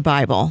send us a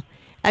Bible.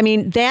 I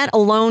mean, that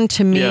alone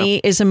to me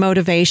is a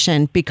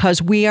motivation,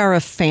 because we are a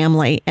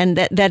family, and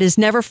that is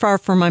never far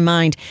from my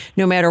mind.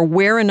 No matter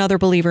where another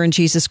believer in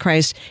Jesus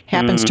Christ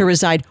happens to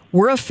reside,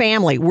 we're a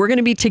family. We're going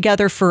to be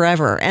together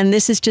forever. And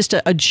this is just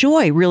a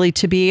joy, really,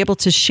 to be able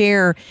to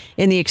share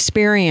in the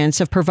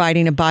experience of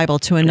providing a Bible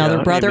to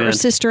another brother or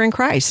sister in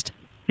Christ.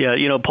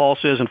 Yeah, Paul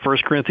says in 1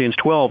 Corinthians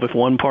 12, if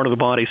one part of the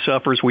body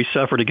suffers, we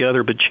suffer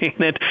together. But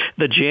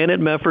the Janet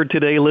Mefford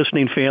Today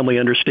listening family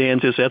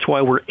understands this. That's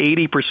why we're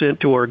 80%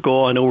 to our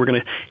goal. I know we're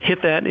going to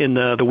hit that in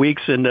the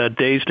weeks and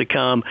days to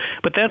come.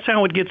 But that's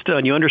how it gets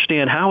done. You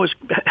understand how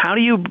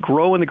do you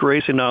grow in the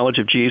grace and knowledge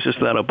of Jesus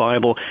without a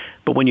Bible?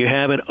 But when you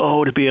have it,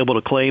 to be able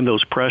to claim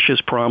those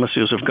precious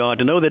promises of God,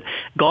 to know that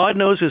God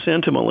knows us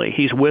intimately.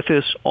 He's with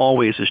us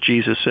always, as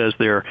Jesus says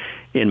there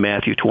in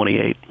Matthew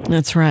 28.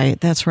 That's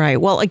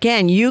right. Well,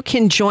 again, you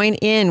can join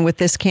in with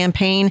this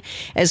campaign.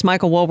 As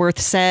Michael Woolworth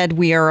said,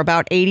 we are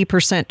about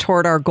 80%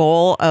 toward our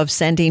goal of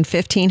sending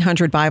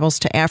 1,500 Bibles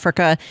to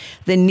Africa.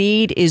 The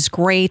need is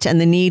great and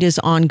the need is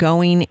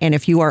ongoing. And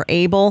if you are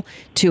able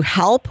to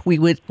help, we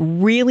would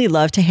really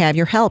love to have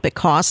your help. It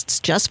costs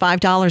just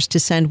 $5 to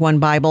send one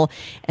Bible,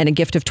 and a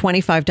gift of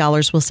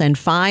 $25 will send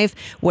 5.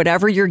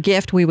 Whatever your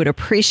gift, we would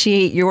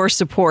appreciate your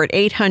support.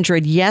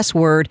 800 YES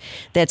WORD.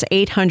 That's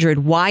 800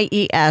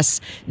 YESWORD.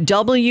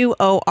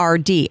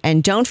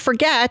 And don't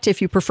forget,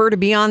 if you prefer to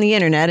be on the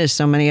internet, as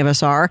so many of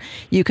us are,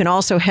 you can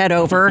also head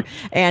over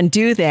and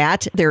do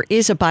that. There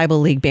is a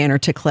Bible League banner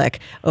to click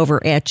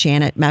over at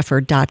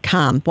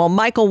janetmefford.com. Well,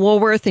 Michael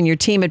Woolworth and your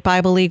team at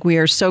Bible League, we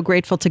are so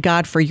grateful to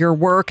God for your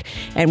work,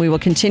 and we will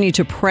continue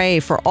to pray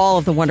for all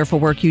of the wonderful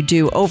work you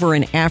do over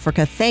in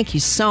Africa. Thank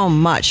you so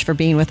much for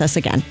being with us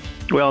again.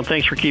 Well,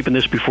 thanks for keeping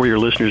this before your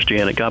listeners,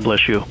 Janet. God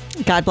bless you.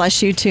 God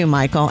bless you too,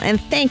 Michael.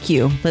 And thank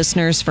you,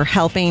 listeners, for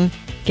helping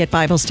get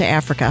Bibles to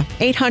Africa.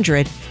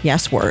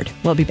 800-YES-WORD.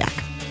 We'll be back.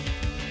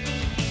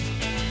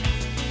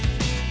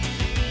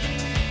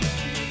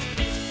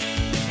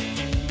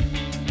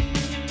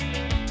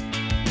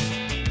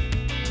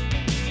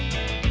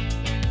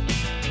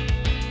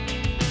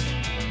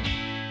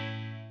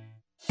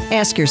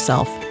 Ask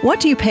yourself,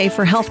 what do you pay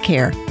for health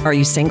care? Are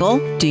you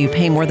single? Do you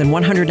pay more than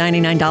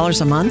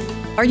 $199 a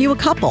month? Are you a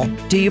couple?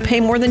 Do you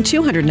pay more than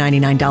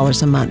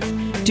 $299 a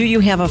month? Do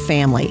you have a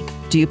family?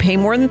 Do you pay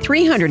more than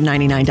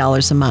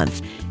 $399 a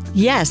month?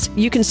 Yes,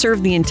 you can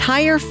serve the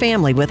entire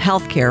family with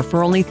health care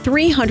for only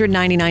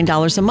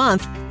 $399 a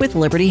month with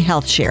Liberty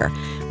Health Share.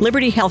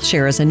 Liberty Health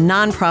Share is a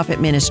nonprofit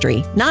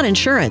ministry, not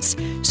insurance,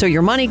 so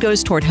your money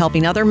goes toward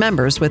helping other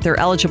members with their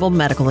eligible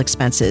medical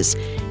expenses.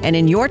 And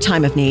in your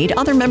time of need,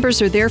 other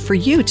members are there for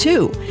you,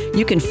 too.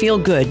 You can feel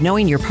good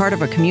knowing you're part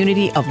of a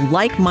community of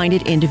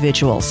like-minded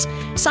individuals.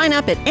 Sign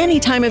up at any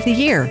time of the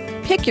year.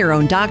 Pick your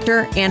own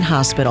doctor and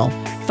hospital.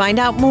 Find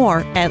out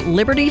more at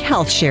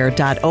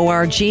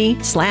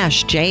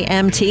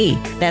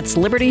libertyhealthshare.org/JMT. That's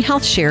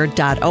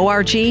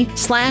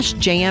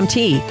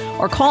libertyhealthshare.org/JMT.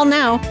 Or call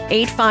now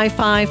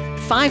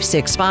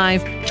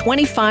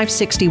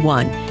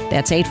 855-565-2561.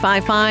 That's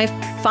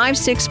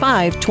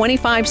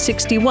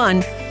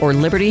 855-565-2561 or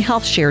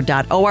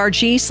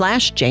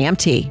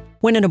libertyhealthshare.org/JMT.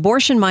 When an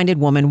abortion-minded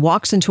woman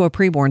walks into a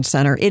preborn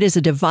center, it is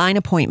a divine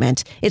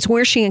appointment. It's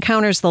where she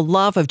encounters the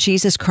love of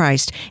Jesus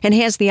Christ and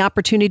has the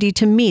opportunity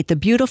to meet the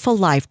beautiful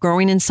life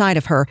growing inside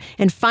of her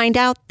and find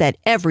out that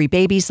every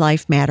baby's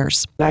life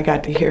matters. I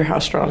got to hear how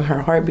strong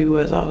her heartbeat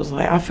was. I was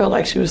like, I felt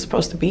like she was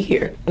supposed to be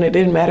here. And it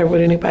didn't matter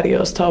what anybody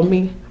else told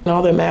me. And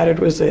all that mattered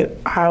was that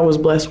I was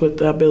blessed with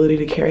the ability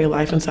to carry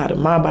life inside of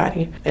my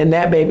body. And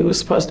that baby was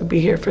supposed to be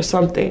here for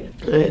something.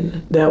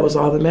 And that was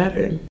all that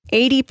mattered.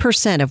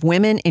 80% of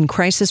women in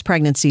crisis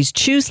pregnancies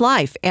choose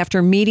life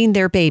after meeting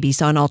their babies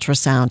on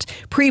ultrasound.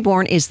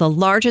 Preborn is the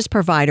largest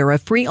provider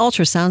of free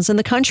ultrasounds in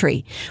the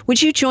country.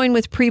 Would you join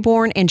with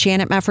Preborn and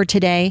Janet Mefford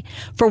today?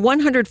 For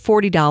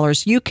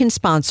 $140, you can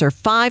sponsor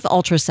 5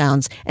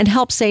 ultrasounds and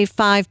help save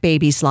 5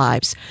 babies'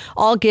 lives.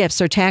 All gifts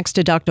are tax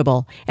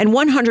deductible, and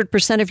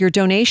 100% of your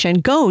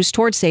donation goes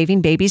towards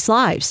saving babies'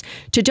 lives.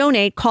 To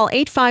donate, call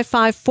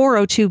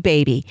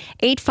 855-402-BABY,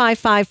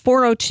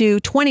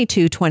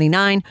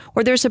 855-402-2229,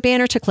 or there's a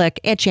banner to click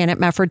at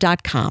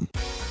janetmefford.com.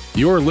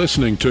 You're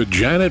listening to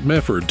Janet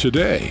Mefford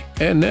today.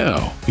 And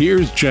now,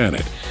 here's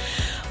Janet.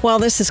 Well,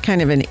 this is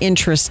kind of an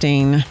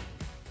interesting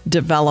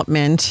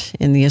development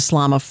in the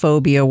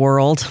Islamophobia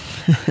world,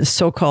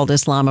 so-called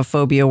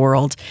Islamophobia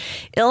world.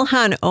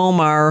 Ilhan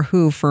Omar,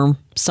 who for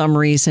some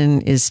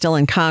reason is still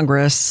in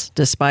Congress,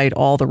 despite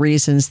all the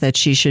reasons that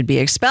she should be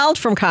expelled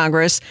from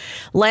Congress,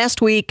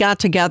 last week got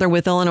together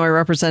with Illinois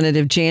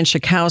Representative Jan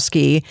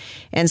Schakowsky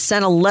and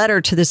sent a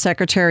letter to the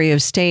Secretary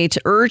of State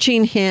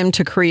urging him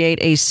to create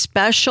a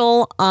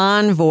special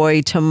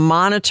envoy to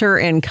monitor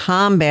and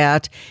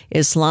combat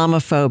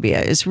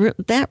Islamophobia. Is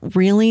that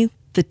really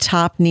the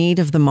top need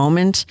of the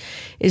moment?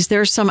 Is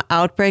there some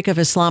outbreak of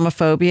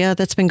Islamophobia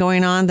that's been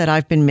going on that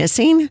I've been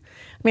missing? I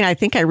mean, I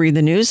think I read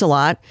the news a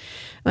lot.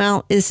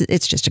 Well,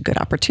 it's just a good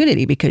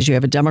opportunity because you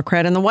have a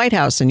Democrat in the White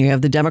House and you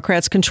have the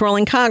Democrats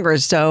controlling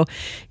Congress. So,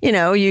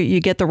 you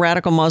get the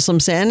radical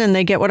Muslims in and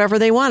they get whatever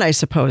they want, I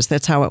suppose.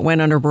 That's how it went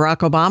under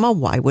Barack Obama.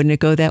 Why wouldn't it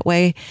go that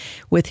way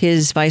with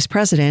his vice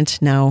president,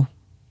 now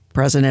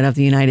President of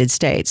the United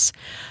States?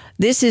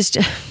 This is,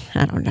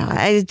 I don't know.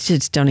 I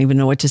just don't even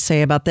know what to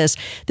say about this.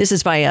 This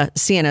is via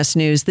CNS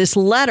News. This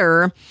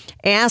letter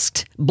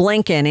asked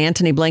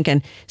Antony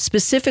Blinken,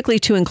 specifically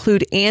to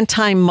include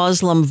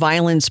anti-Muslim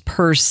violence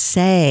per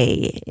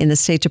se in the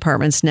State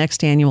Department's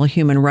next annual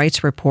human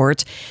rights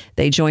report.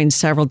 They joined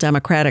several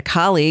Democratic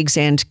colleagues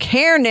and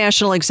CARE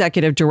National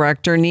Executive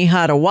Director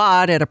Nihad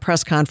Awad at a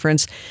press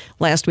conference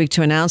last week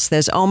to announce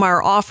this.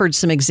 Omar offered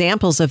some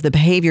examples of the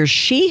behavior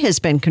she has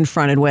been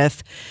confronted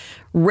with,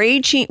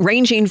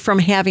 ranging from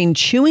having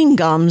chewing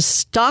gum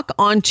stuck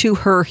onto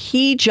her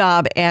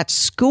hijab at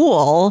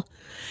school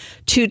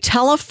to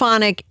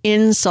telephonic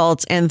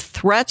insults and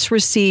threats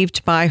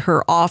received by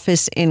her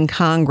office in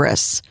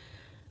Congress.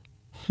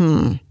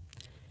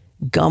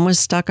 Gum was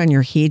stuck on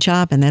your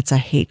hijab, and that's a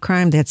hate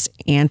crime? That's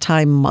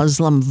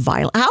anti-Muslim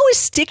violence. How is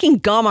sticking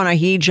gum on a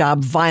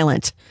hijab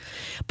violent?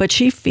 But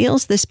she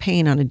feels this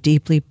pain on a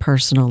deeply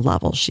personal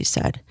level, she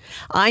said.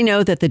 I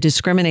know that the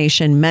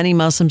discrimination many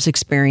Muslims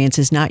experience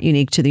is not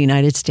unique to the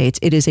United States.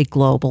 It is a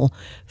global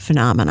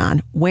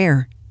phenomenon.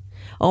 Where?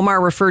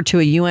 Omar referred to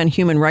a UN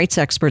human rights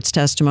expert's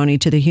testimony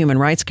to the Human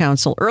Rights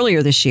Council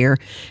earlier this year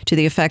to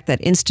the effect that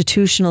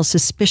institutional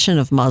suspicion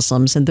of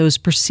Muslims and those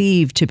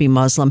perceived to be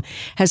Muslim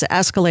has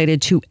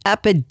escalated to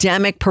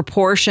epidemic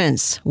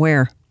proportions.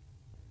 Where?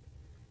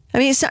 I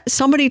mean,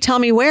 somebody tell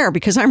me where,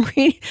 because I'm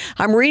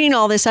reading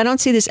all this. I don't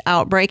see this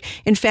outbreak.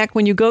 In fact,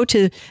 when you go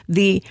to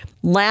the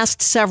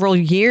last several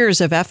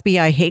years of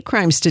FBI hate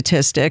crime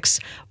statistics,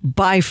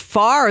 by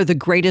far the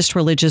greatest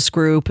religious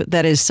group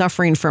that is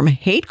suffering from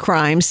hate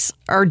crimes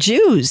are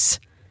Jews.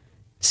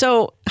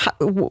 So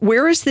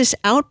where is this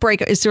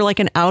outbreak? Is there like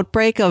an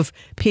outbreak of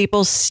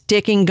people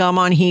sticking gum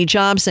on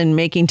hijabs and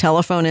making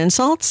telephone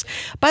insults?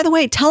 By the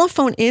way,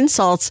 telephone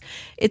insults,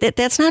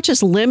 that's not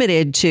just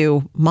limited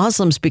to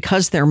Muslims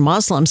because they're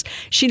Muslims.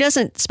 She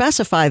doesn't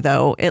specify,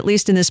 though, at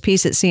least in this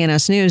piece at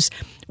CNS News,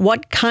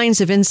 what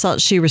kinds of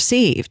insults she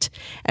received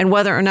and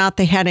whether or not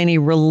they had any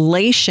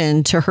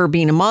relation to her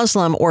being a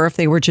Muslim or if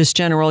they were just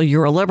general,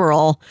 you're a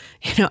liberal.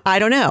 I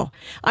don't know.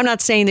 I'm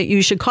not saying that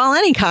you should call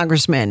any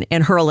congressman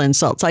and hurl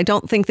insults. I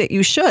don't think that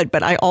you should,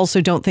 but I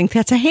also don't think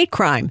that's a hate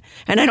crime.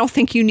 And I don't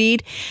think you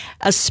need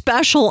a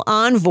special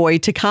envoy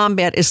to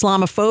combat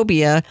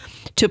Islamophobia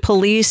to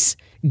police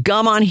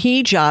gum on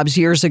hijabs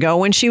years ago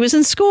when she was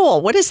in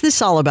school. What is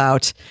this all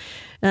about?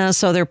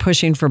 So they're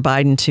pushing for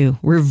Biden to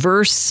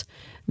reverse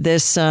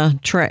this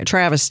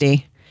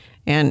travesty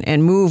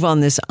and move on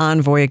this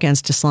envoy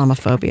against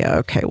Islamophobia.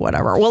 Okay,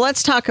 whatever. Well,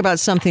 let's talk about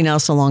something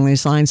else along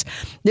these lines.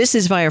 This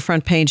is via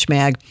Front Page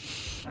Mag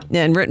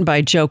and written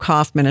by Joe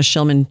Kaufman, a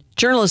Shillman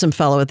journalism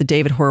fellow at the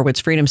David Horowitz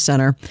Freedom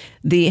Center.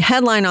 The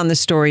headline on the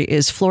story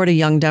is Florida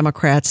Young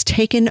Democrats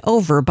Taken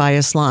Over by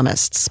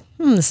Islamists.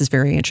 This is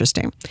very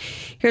interesting.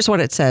 Here's what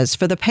it says.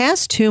 For the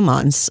past 2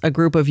 months, a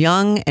group of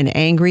young and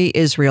angry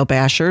Israel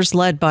bashers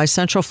led by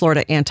Central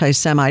Florida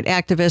anti-Semite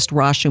activist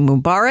Rashu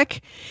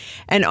Mubarak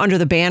and under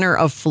the banner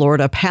of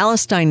Florida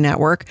Palestine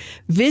Network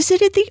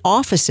visited the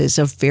offices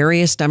of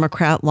various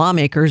Democrat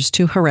lawmakers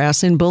to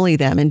harass and bully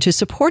them into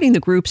supporting the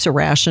group's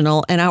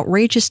irrational and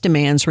outrageous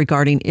demands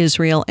regarding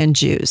Israel and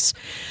Jews.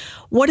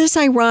 What is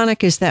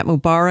ironic is that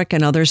Mubarak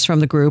and others from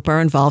the group are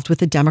involved with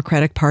the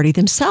Democratic Party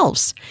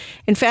themselves.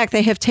 In fact,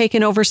 they have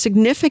taken over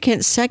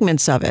significant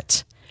segments of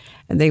it.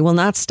 And they will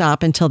not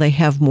stop until they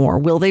have more.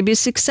 Will they be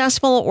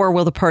successful, or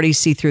will the party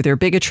see through their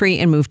bigotry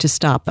and move to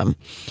stop them?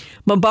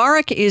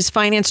 Mubarak is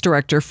finance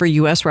director for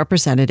U.S.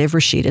 Representative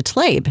Rashida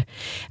Tlaib.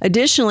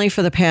 Additionally,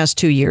 for the past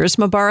 2 years,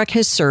 Mubarak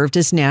has served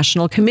as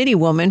national committee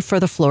woman for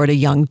the Florida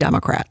Young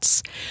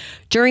Democrats.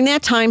 During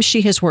that time,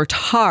 she has worked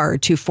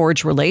hard to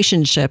forge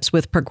relationships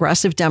with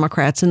progressive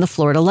Democrats in the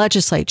Florida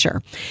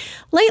legislature.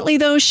 Lately,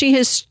 though, she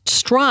has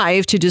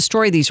strived to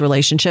destroy these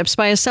relationships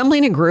by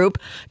assembling a group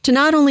to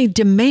not only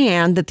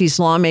demand that these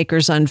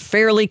lawmakers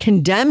unfairly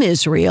condemn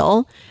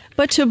Israel,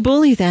 but to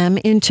bully them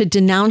into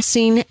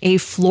denouncing a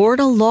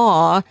Florida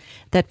law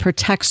that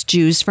protects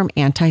Jews from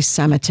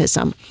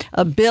anti-Semitism,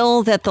 a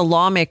bill that the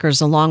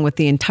lawmakers, along with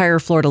the entire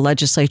Florida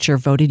legislature,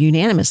 voted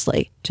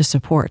unanimously to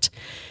support.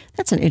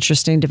 That's an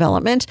interesting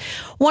development.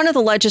 One of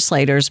the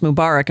legislators,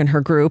 Mubarak and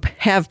her group,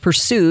 have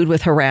pursued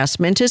with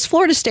harassment is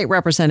Florida State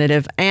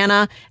Representative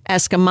Anna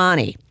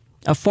Eskamani,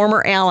 a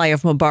former ally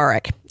of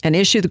Mubarak. An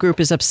issue the group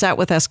is upset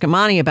with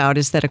Eskamani about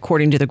is that,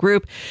 according to the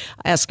group,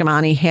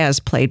 Eskamani has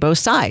played both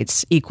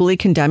sides, equally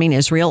condemning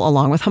Israel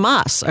along with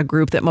Hamas, a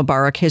group that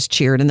Mubarak has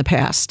cheered in the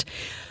past.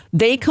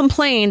 They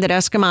complain that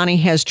Eskamani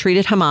has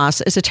treated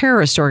Hamas as a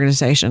terrorist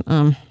organization.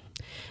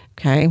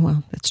 Okay,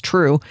 well, that's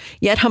true.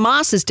 Yet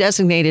Hamas is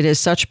designated as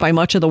such by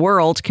much of the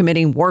world,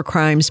 committing war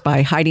crimes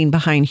by hiding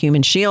behind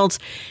human shields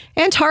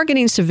and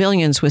targeting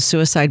civilians with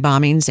suicide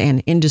bombings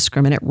and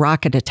indiscriminate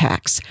rocket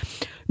attacks.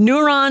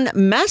 Nuran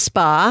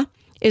Mesbah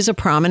is a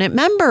prominent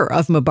member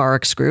of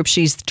Mubarak's group.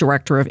 She's the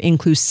director of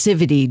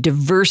inclusivity,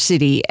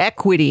 diversity,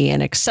 equity,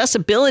 and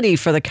accessibility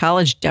for the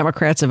College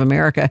Democrats of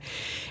America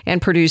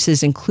and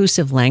produces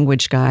inclusive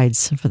language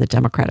guides for the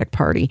Democratic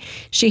Party.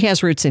 She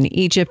has roots in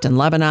Egypt and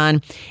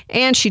Lebanon,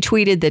 and she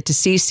tweeted that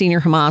deceased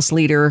senior Hamas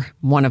leader,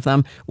 one of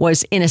them,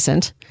 was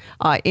innocent.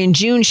 In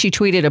June, she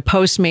tweeted a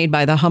post made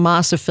by the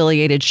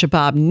Hamas-affiliated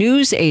Shabab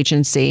news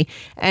agency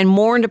and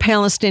mourned a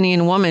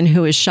Palestinian woman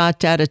who was shot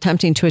dead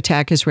attempting to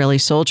attack Israeli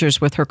soldiers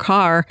with her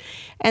car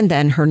and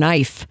then her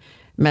knife.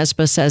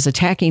 Mesbah says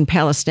attacking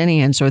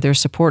Palestinians or their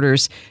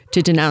supporters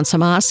to denounce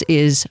Hamas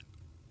is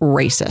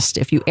racist.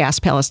 If you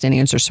ask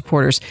Palestinians or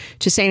supporters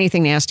to say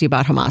anything nasty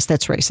about Hamas,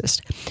 that's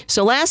racist.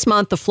 So last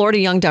month, the Florida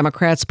Young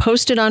Democrats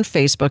posted on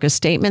Facebook a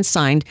statement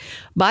signed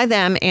by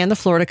them and the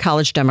Florida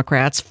College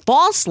Democrats,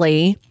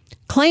 falsely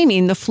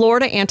claiming the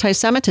Florida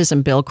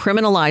anti-Semitism bill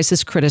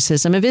criminalizes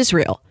criticism of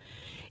Israel.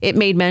 It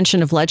made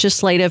mention of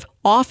legislative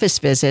office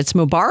visits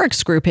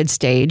Mubarak's group had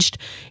staged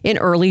in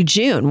early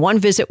June. One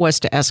visit was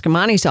to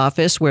Eskamani's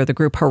office, where the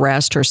group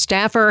harassed her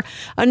staffer.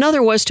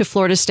 Another was to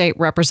Florida State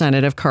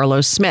Representative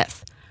Carlos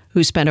Smith,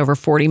 who spent over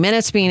 40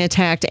 minutes being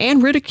attacked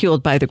and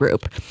ridiculed by the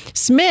group.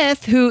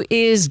 Smith, who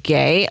is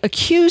gay,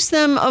 accused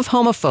them of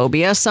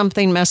homophobia,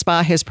 something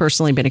Mesbah has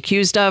personally been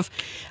accused of.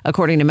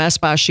 According to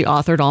Mesbah, she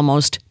authored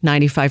almost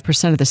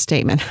 95% of the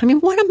statement. I mean,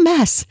 what a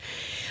mess.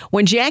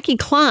 When Jackie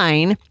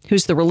Klein,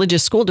 who's the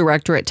religious school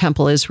director at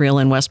Temple Israel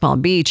in West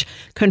Palm Beach,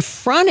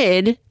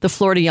 confronted the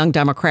Florida Young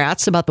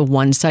Democrats about the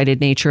one-sided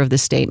nature of the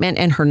statement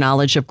and her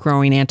knowledge of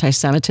growing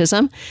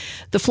anti-Semitism,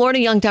 the Florida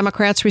Young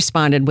Democrats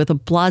responded with a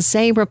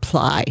blasé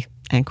reply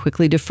and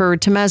quickly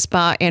deferred to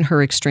Mesbah and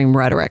her extreme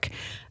rhetoric.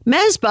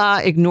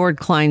 Mesbah ignored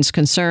Klein's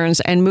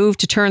concerns and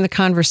moved to turn the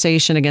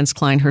conversation against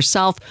Klein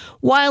herself,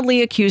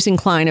 wildly accusing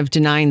Klein of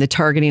denying the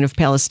targeting of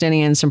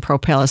Palestinians and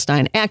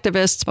pro-Palestine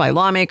activists by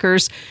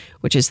lawmakers,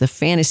 which is the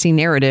fantasy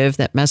narrative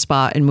that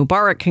Mesbah and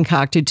Mubarak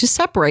concocted to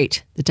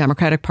separate the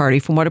Democratic Party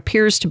from what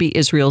appears to be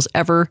Israel's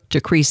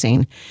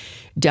ever-decreasing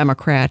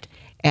Democrat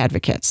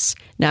advocates.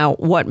 Now,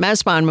 what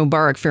Mesbah and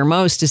Mubarak fear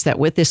most is that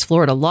with this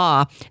Florida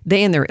law,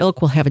 they and their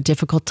ilk will have a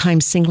difficult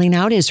time singling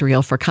out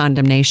Israel for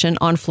condemnation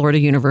on Florida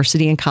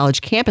university and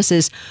college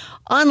campuses,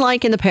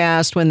 unlike in the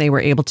past when they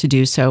were able to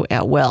do so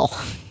at will.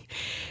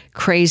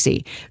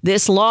 Crazy.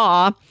 This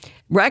law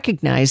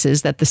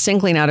recognizes that the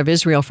singling out of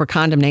Israel for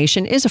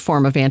condemnation is a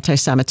form of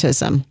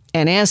anti-Semitism,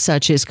 and as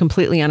such is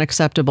completely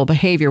unacceptable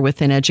behavior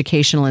within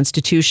educational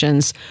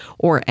institutions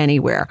or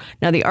anywhere.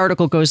 Now, the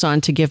article goes on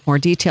to give more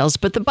details,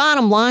 but the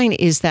bottom line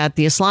is that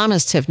the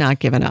Islamists have not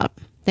given up.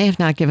 They have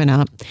not given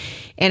up.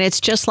 And it's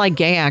just like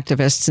gay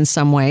activists in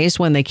some ways.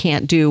 When they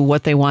can't do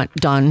what they want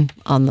done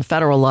on the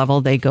federal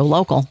level, they go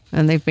local.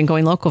 And they've been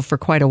going local for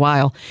quite a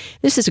while.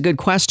 This is a good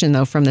question,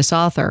 though, from this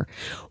author.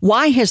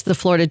 Why has the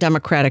Florida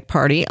Democratic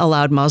Party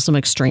allowed Muslim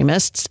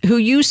extremists who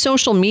use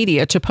social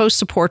media to post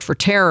support for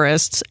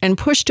terrorists and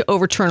push to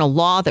overturn a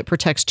law that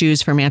protects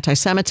Jews from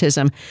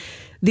anti-Semitism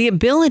the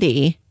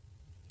ability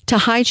to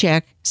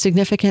hijack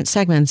significant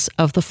segments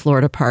of the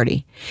Florida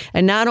party?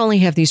 And not only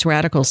have these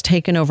radicals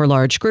taken over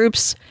large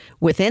groups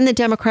within the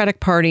Democratic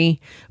Party,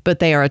 but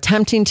they are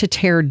attempting to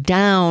tear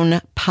down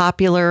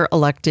popular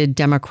elected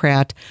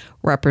Democrat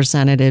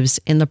representatives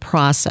in the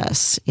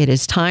process. It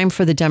is time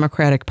for the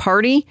Democratic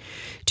Party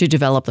to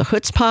develop the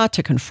chutzpah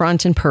to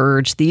confront and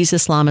purge these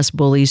Islamist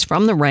bullies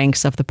from the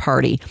ranks of the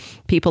party.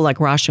 People like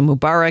Rasha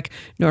Mubarak,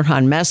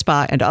 Nurhan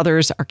Mesbah, and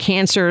others are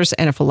cancers,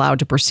 and if allowed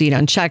to proceed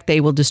unchecked,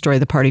 they will destroy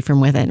the party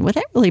from within. Would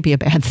that really be a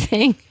bad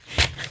thing?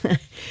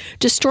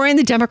 Destroying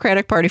the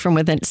Democratic Party from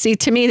within. See,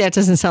 to me, that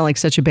doesn't sound like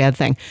such a bad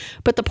thing.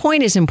 But the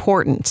point is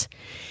important,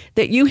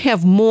 that you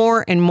have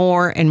more and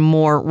more and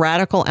more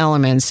radical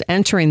elements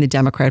entering the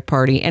Democrat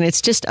Party. And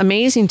it's just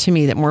amazing to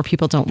me that more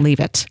people don't leave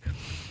it.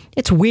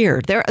 It's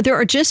weird. There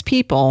are just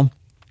people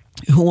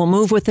who will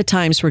move with the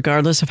times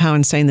regardless of how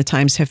insane the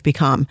times have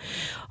become.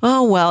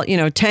 Oh, well,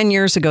 10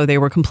 years ago, they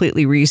were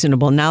completely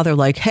reasonable. Now they're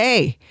like,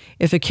 hey,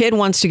 if a kid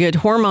wants to get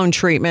hormone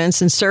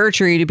treatments and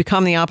surgery to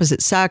become the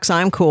opposite sex,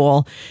 I'm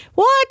cool.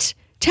 What?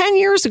 10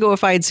 years ago,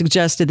 if I had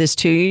suggested this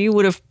to you, you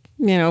would have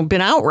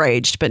been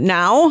outraged. But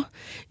now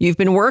you've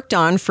been worked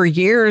on for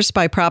years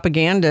by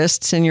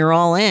propagandists and you're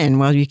all in.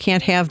 Well, you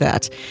can't have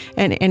that.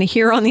 And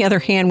here, on the other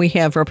hand, we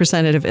have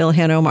Representative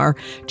Ilhan Omar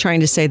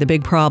trying to say the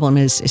big problem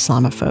is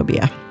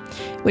Islamophobia,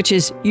 which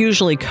is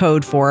usually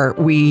code for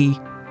we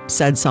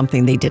said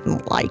something they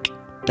didn't like.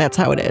 That's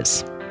how it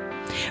is.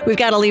 We've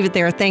got to leave it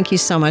there. Thank you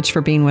so much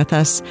for being with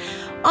us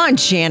on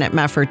Janet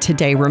Mefford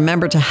today.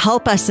 Remember to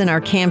help us in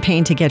our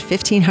campaign to get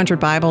 1,500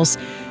 Bibles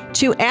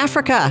to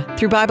Africa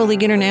through Bible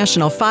League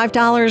International.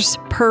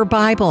 $5 per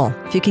Bible.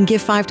 If you can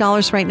give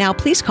 $5 right now,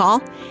 please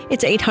call.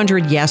 It's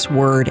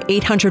 800-YES-WORD,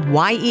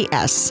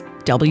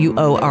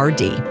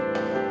 800-YES-WORD.